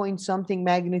 6 point something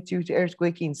magnitude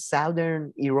earthquake in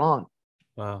southern Iran.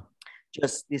 Wow.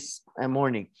 Just this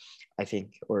morning, I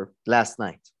think, or last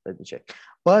night. Let me check.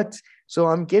 But so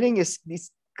I'm getting this.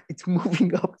 It's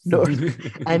moving up north,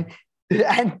 and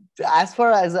as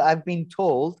far as I've been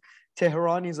told,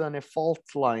 Tehran is on a fault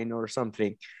line or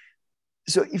something.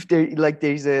 So if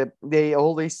they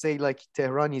always say like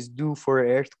Tehran is due for an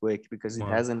earthquake because it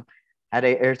Wow. hasn't had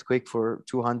an earthquake for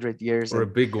 200 years. Or a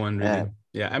big one, really.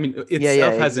 Yeah. I mean, yeah,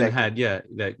 itself hasn't exactly. had,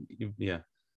 yeah.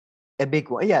 A big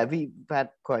one. Yeah, we've had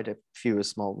quite a few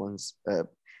small ones and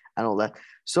all that.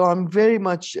 So I'm very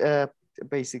much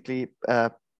basically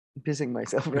pissing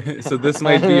myself right now. So this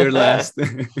might be your last.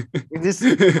 This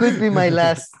could be my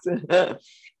last.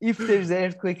 If there's an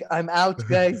earthquake, I'm out,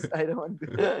 guys. I don't want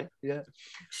to. Yeah.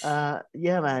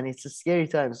 Yeah, man, it's a scary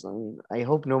times. I mean, I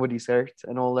hope nobody's hurt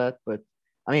and all that, but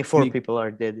I mean, 4 people are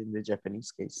dead in the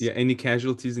Japanese case. Yeah, any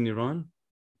casualties in Iran?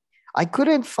 I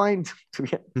couldn't find.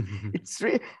 It's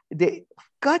really, the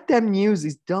goddamn news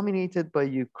is dominated by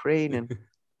Ukraine, and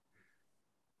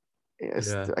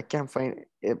I can't find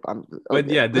it. But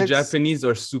yeah, the Japanese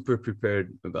are super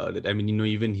prepared about it. I mean, you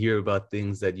even hear about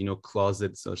things that,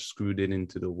 closets are screwed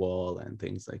into the wall and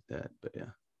things like that. But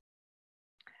yeah.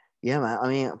 Yeah, man. I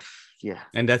mean, yeah.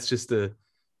 And that's just the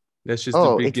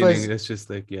beginning. That's just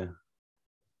like, yeah.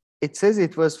 It says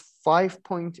it was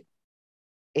 5.8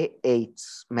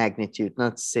 magnitude,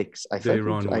 not 6. I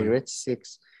read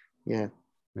 6. Yeah.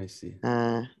 I see.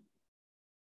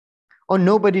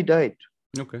 Nobody died.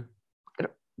 Okay.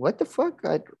 What the fuck?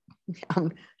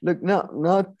 Look, no,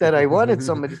 not that I wanted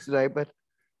somebody to die, but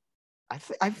I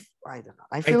don't know.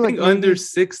 I feel like under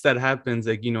 6 that happens,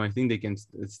 like, I think it's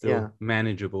still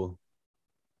manageable.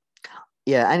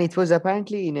 Yeah, and it was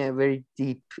apparently in a very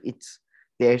deep,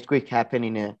 the earthquake happened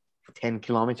in a 10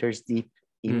 kilometers deep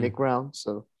in the ground.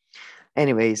 So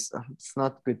anyways, it's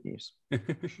not good news.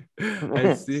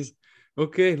 I see.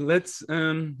 Okay, let's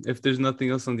if there's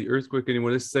nothing else on the earthquake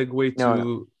anymore, let's segue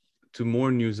to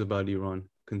more news about Iran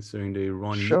concerning the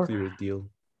Iran nuclear deal.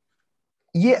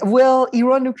 Yeah, well,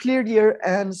 Iran nuclear deal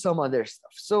and some other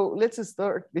stuff. So let's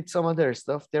start with some other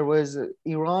stuff. There was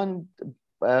Iran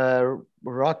bombed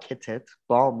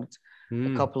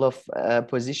a couple of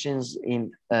positions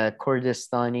in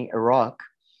Kurdistani Iraq,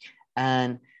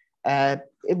 and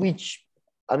which,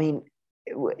 I mean,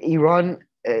 Iran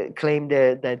claimed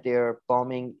that they are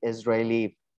bombing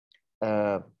Israeli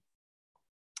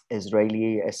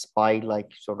spy,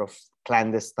 like sort of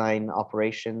clandestine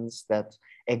operations that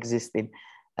exist in,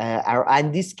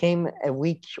 and this came a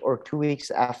week or 2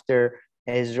 weeks after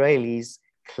Israelis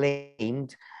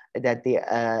claimed that they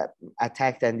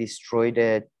attacked and destroyed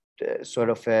a sort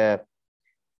of a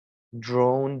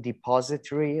drone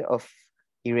depository of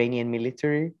Iranian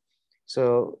military.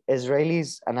 So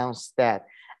Israelis announced that,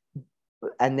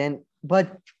 and then,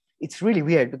 but it's really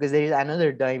weird because there is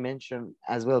another dimension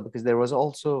as well, because there was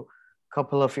also a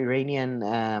couple of Iranian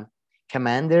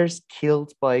commanders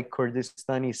killed by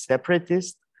Kurdistani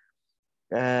separatists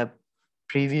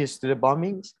previous to the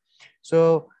bombings.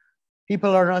 So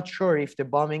people are not sure if the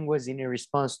bombing was in a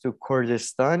response to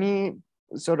Kurdistani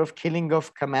sort of killing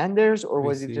of commanders, or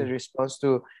was it a response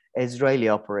to Israeli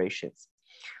operations.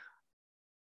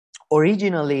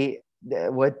 Originally,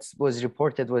 what was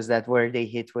reported was that where they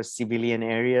hit was civilian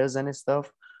areas and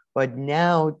stuff. But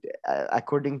now,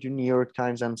 according to New York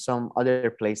Times and some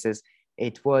other places,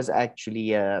 it was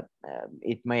actually,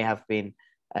 it may have been,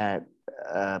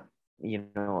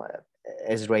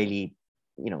 Israeli,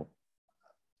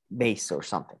 base or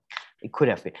something. It could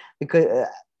have been. Because,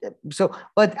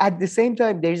 but at the same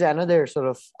time, there's another sort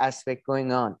of aspect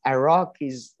going on. Iraq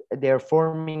they're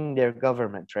forming their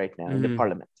government right now in the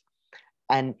parliament.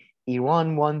 And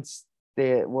Iran wants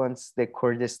the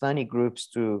Kurdistani groups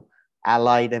to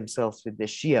ally themselves with the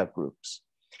Shia groups.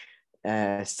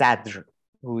 Sadr,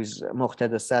 who is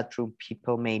Muqtada Sadr, whom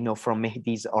people may know from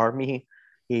Mehdi's army.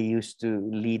 He used to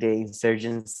lead an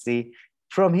insurgency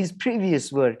from his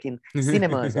previous work in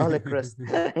cinemas all across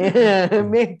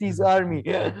Mehdi's army.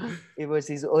 It was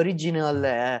his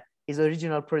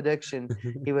original production.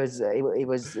 He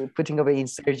was putting up an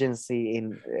insurgency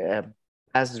in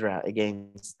Basra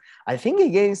against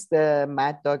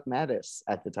Mad Dog Mattis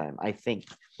at the time, I think,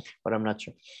 but I'm not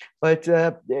sure. But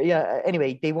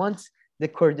anyway, they want the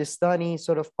Kurdistani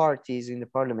sort of parties in the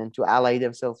parliament to ally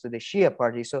themselves with the Shia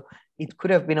party. So it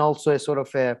could have been also a sort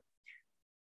of a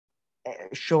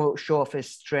show of a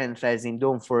strength, as in,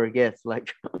 don't forget,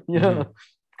 like,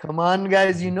 come on,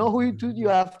 guys, who you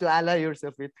have to ally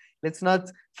yourself with. Let's not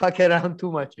fuck around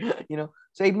too much,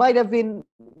 So it might have been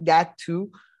that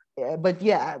too. but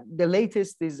yeah, the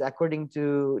latest is, according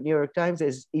to New York Times,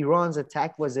 is Iran's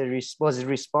attack was a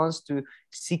response to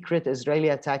secret Israeli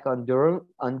attack on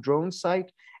drone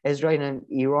site. Israel and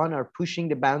Iran are pushing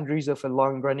the boundaries of a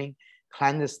long-running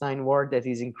clandestine war that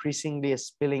is increasingly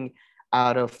spilling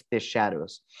out of the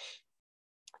shadows.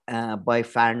 By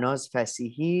Farnaz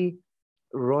Fasihi,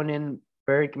 Ronen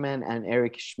Bergman, and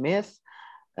Eric Schmidt.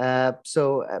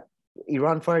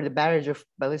 Iran fired a barrage of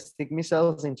ballistic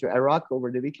missiles into Iraq over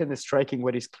the weekend, striking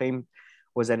what is claimed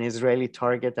was an Israeli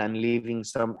target and leaving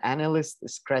some analysts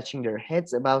scratching their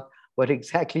heads about what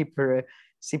exactly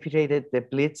precipitated the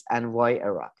blitz and why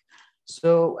Iraq.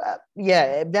 So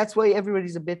yeah, that's why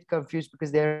everybody's a bit confused,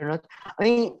 because they're not. I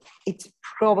mean, it's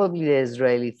probably the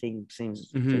Israeli thing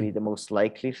seems to be the most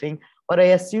likely thing, but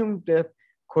I assume the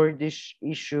Kurdish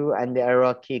issue and the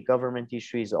Iraqi government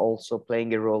issue is also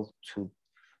playing a role too.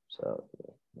 So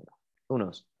who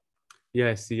knows?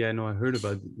 Yeah, see, I know I heard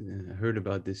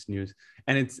about this news,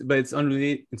 and it's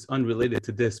unrelated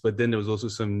to this. But then there was also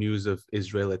some news of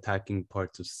Israel attacking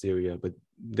parts of Syria. But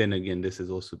then again, this has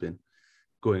also been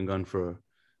going on for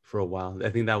a while. I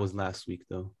think that was last week,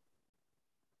 though.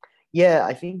 Yeah,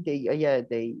 I think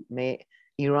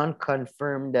Iran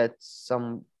confirmed that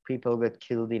some people got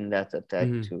killed in that attack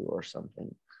too, or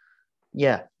something.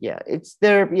 Yeah, it's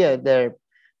their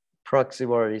proxy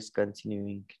war is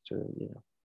continuing to